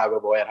 I'm a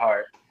Chicago boy at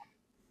heart.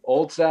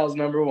 Old style's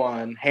number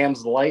 1.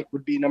 Hamm's Light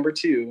would be number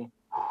 2.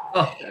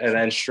 And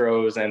then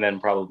Stroh's, and then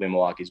probably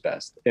Milwaukee's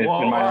Best in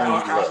my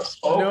own list.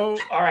 No,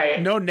 all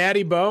right. No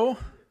Natty Bo.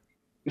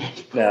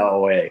 No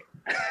way.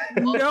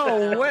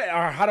 No way.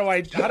 Or how do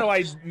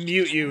I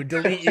mute you,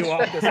 delete you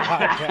off this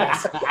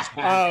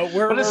podcast?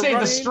 We're gonna say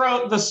running...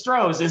 the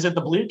Stroh's. Is it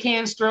the blue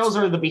can Stroh's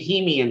or the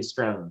Bohemian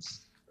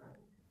Stroh's?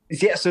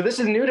 Yeah, so this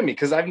is new to me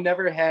because I've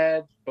never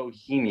had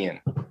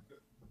Bohemian.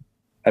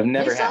 I've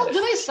never had it.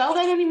 Do they sell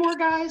that anymore,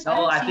 guys?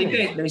 No, I think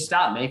they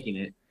stopped making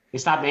it. They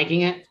stopped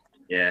making it?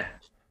 Yeah.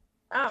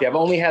 Oh. Yeah, I've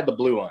only had the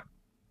blue one.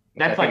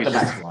 That's like the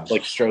best one.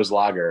 Like Stroh's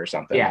Lager or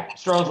something. Yeah,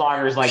 Stroh's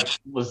Lager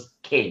was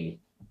king.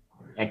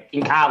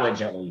 In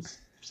college, at least.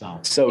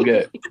 So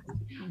good.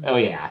 Oh,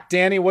 yeah.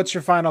 Danny, what's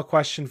your final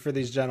question for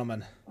these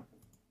gentlemen?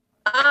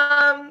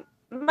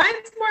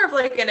 Mine's more of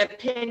like an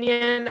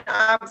opinion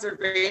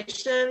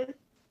observation.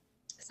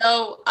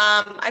 So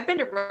I've been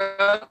to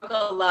Rogue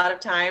a lot of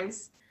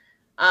times.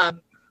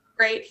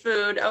 Great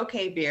food,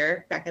 okay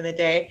beer back in the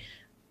day.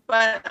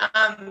 But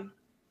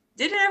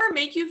did it ever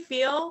make you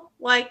feel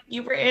like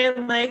you were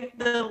in like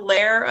the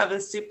lair of a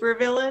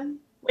supervillain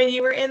when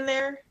you were in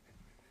there?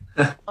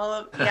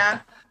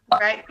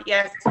 Right?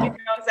 Yes, you know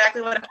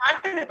exactly what I'm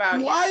talking about.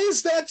 Why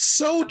is that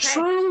so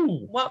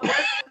true? What was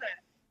it?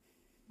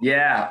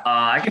 Yeah,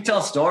 I can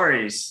tell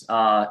stories.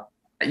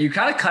 You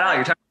kind of cut out.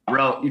 You're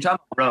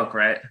talking about Roke,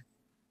 right?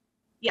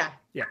 Yeah.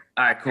 Yeah.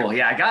 All right, cool.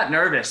 Yeah, I got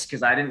nervous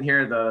because I didn't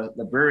hear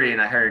the brewery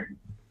and I heard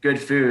good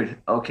food,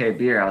 okay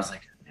beer. I was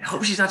like, I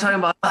hope she's not talking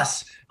about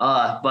us.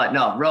 But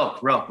no, Roke.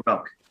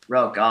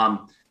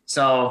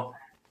 So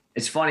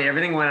it's funny.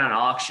 Everything went on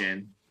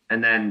auction,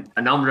 and then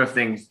a number of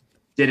things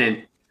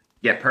didn't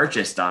get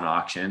purchased on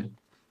auction.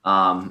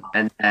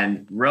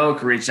 And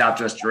Roke reached out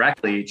to us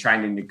directly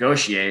trying to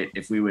negotiate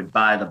if we would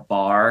buy the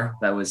bar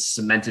that was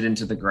cemented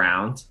into the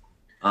ground,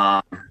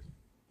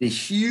 the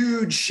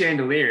huge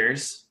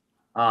chandeliers,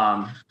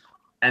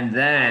 and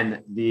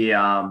then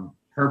the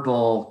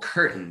purple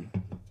curtain.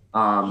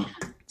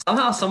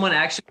 Somehow someone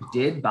actually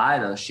did buy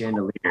those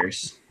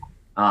chandeliers.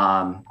 The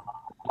bar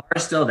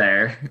is still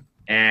there,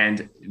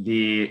 and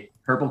the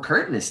purple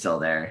curtain is still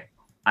there.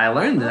 I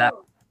learned that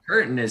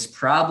curtain is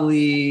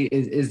probably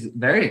is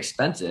very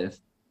expensive.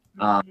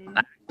 I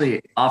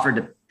actually offered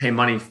to pay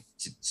money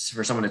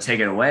for someone to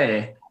take it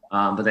away,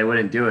 but they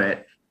wouldn't do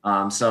it.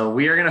 So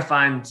we're gonna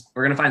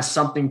find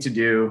something to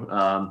do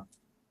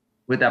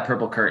with that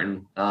purple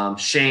curtain.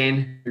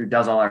 Shane, who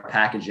does all our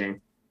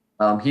packaging,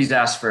 he's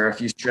asked for a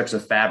few strips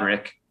of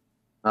fabric.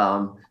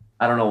 I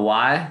don't know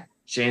why.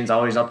 Shane's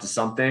always up to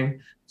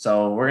something,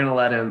 so we're gonna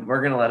let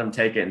him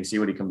take it and see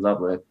what he comes up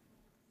with.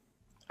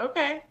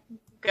 Okay,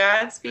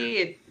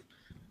 Godspeed.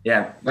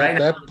 Yeah, right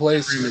now that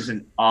place is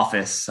an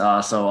office,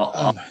 so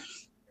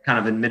kind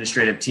of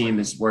administrative team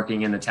is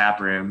working in the tap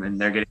room, and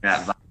they're getting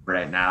that vibe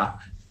right now.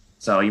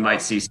 So you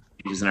might see some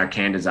changes in our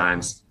can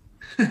designs.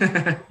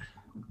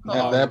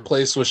 That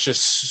place was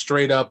just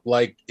straight up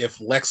like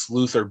if Lex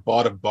Luthor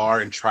bought a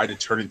bar and tried to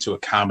turn it into a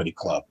comedy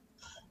club.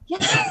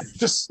 Yeah.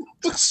 Just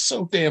looks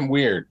so damn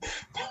weird.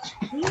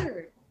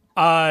 Weird.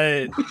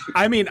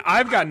 I mean,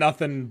 I've got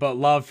nothing but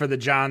love for the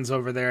Johns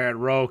over there at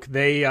Roke.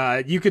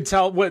 They, you could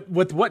tell with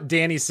what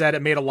Danny said,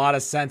 it made a lot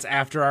of sense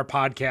after our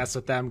podcast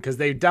with them, because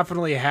they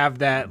definitely have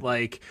that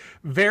like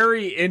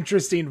very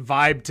interesting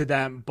vibe to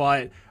them.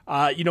 But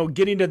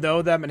getting to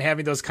know them and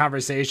having those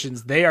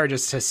conversations, they are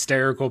just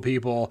hysterical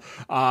people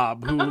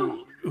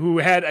who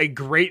had a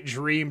great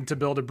dream to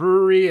build a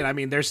brewery. And I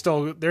mean, they're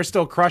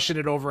still crushing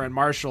it over in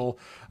Marshall.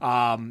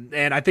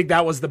 And I think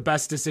that was the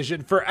best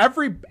decision for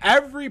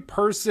every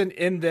person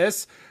in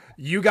this.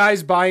 You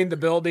guys buying the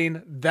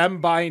building,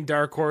 them buying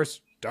Dark Horse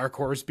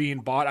being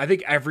bought. I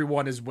think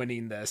everyone is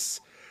winning this.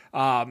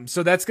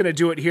 So that's going to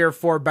do it here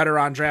for Better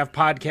on Draft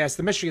Podcast,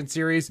 the Michigan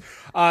series.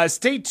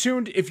 Stay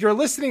tuned. If you're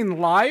listening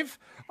live,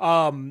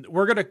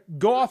 we're going to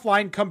go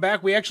offline, come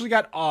back. We actually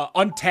got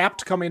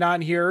Untapped coming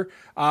on here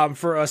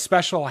for a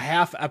special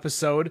half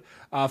episode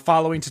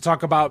following to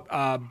talk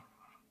about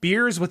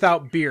Beers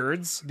Without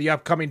Beards, the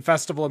upcoming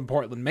festival in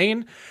Portland,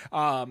 Maine.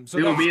 So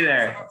we will be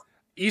there.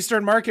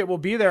 Eastern Market will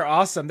be there.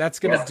 Awesome. That's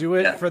going to do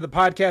it for the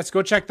podcast.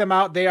 Go check them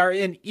out. They are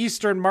in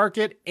Eastern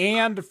Market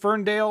and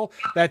Ferndale.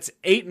 That's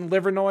 8 in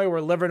Livernois. We're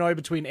Livernois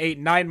between 8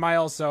 and 9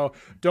 miles. So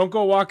don't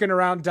go walking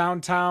around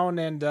downtown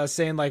and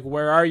saying like,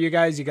 where are you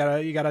guys? You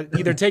gotta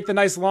either take the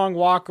nice long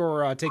walk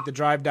or take the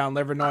drive down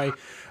Livernois.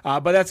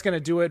 But that's going to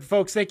do it,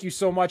 folks. Thank you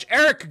so much.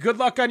 Eric, good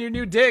luck on your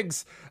new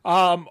digs.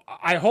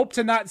 I hope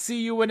to not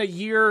see you in a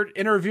year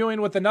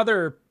interviewing with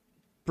another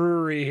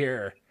brewery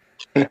here.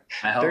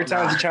 Third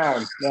time's a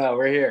charm. No,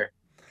 we're here.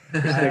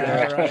 All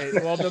right.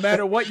 Well, no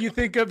matter what you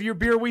think of your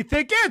beer, we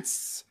think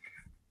it's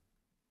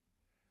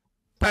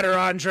Better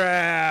on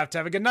Draft.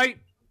 Have a good night.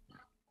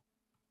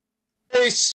 Peace.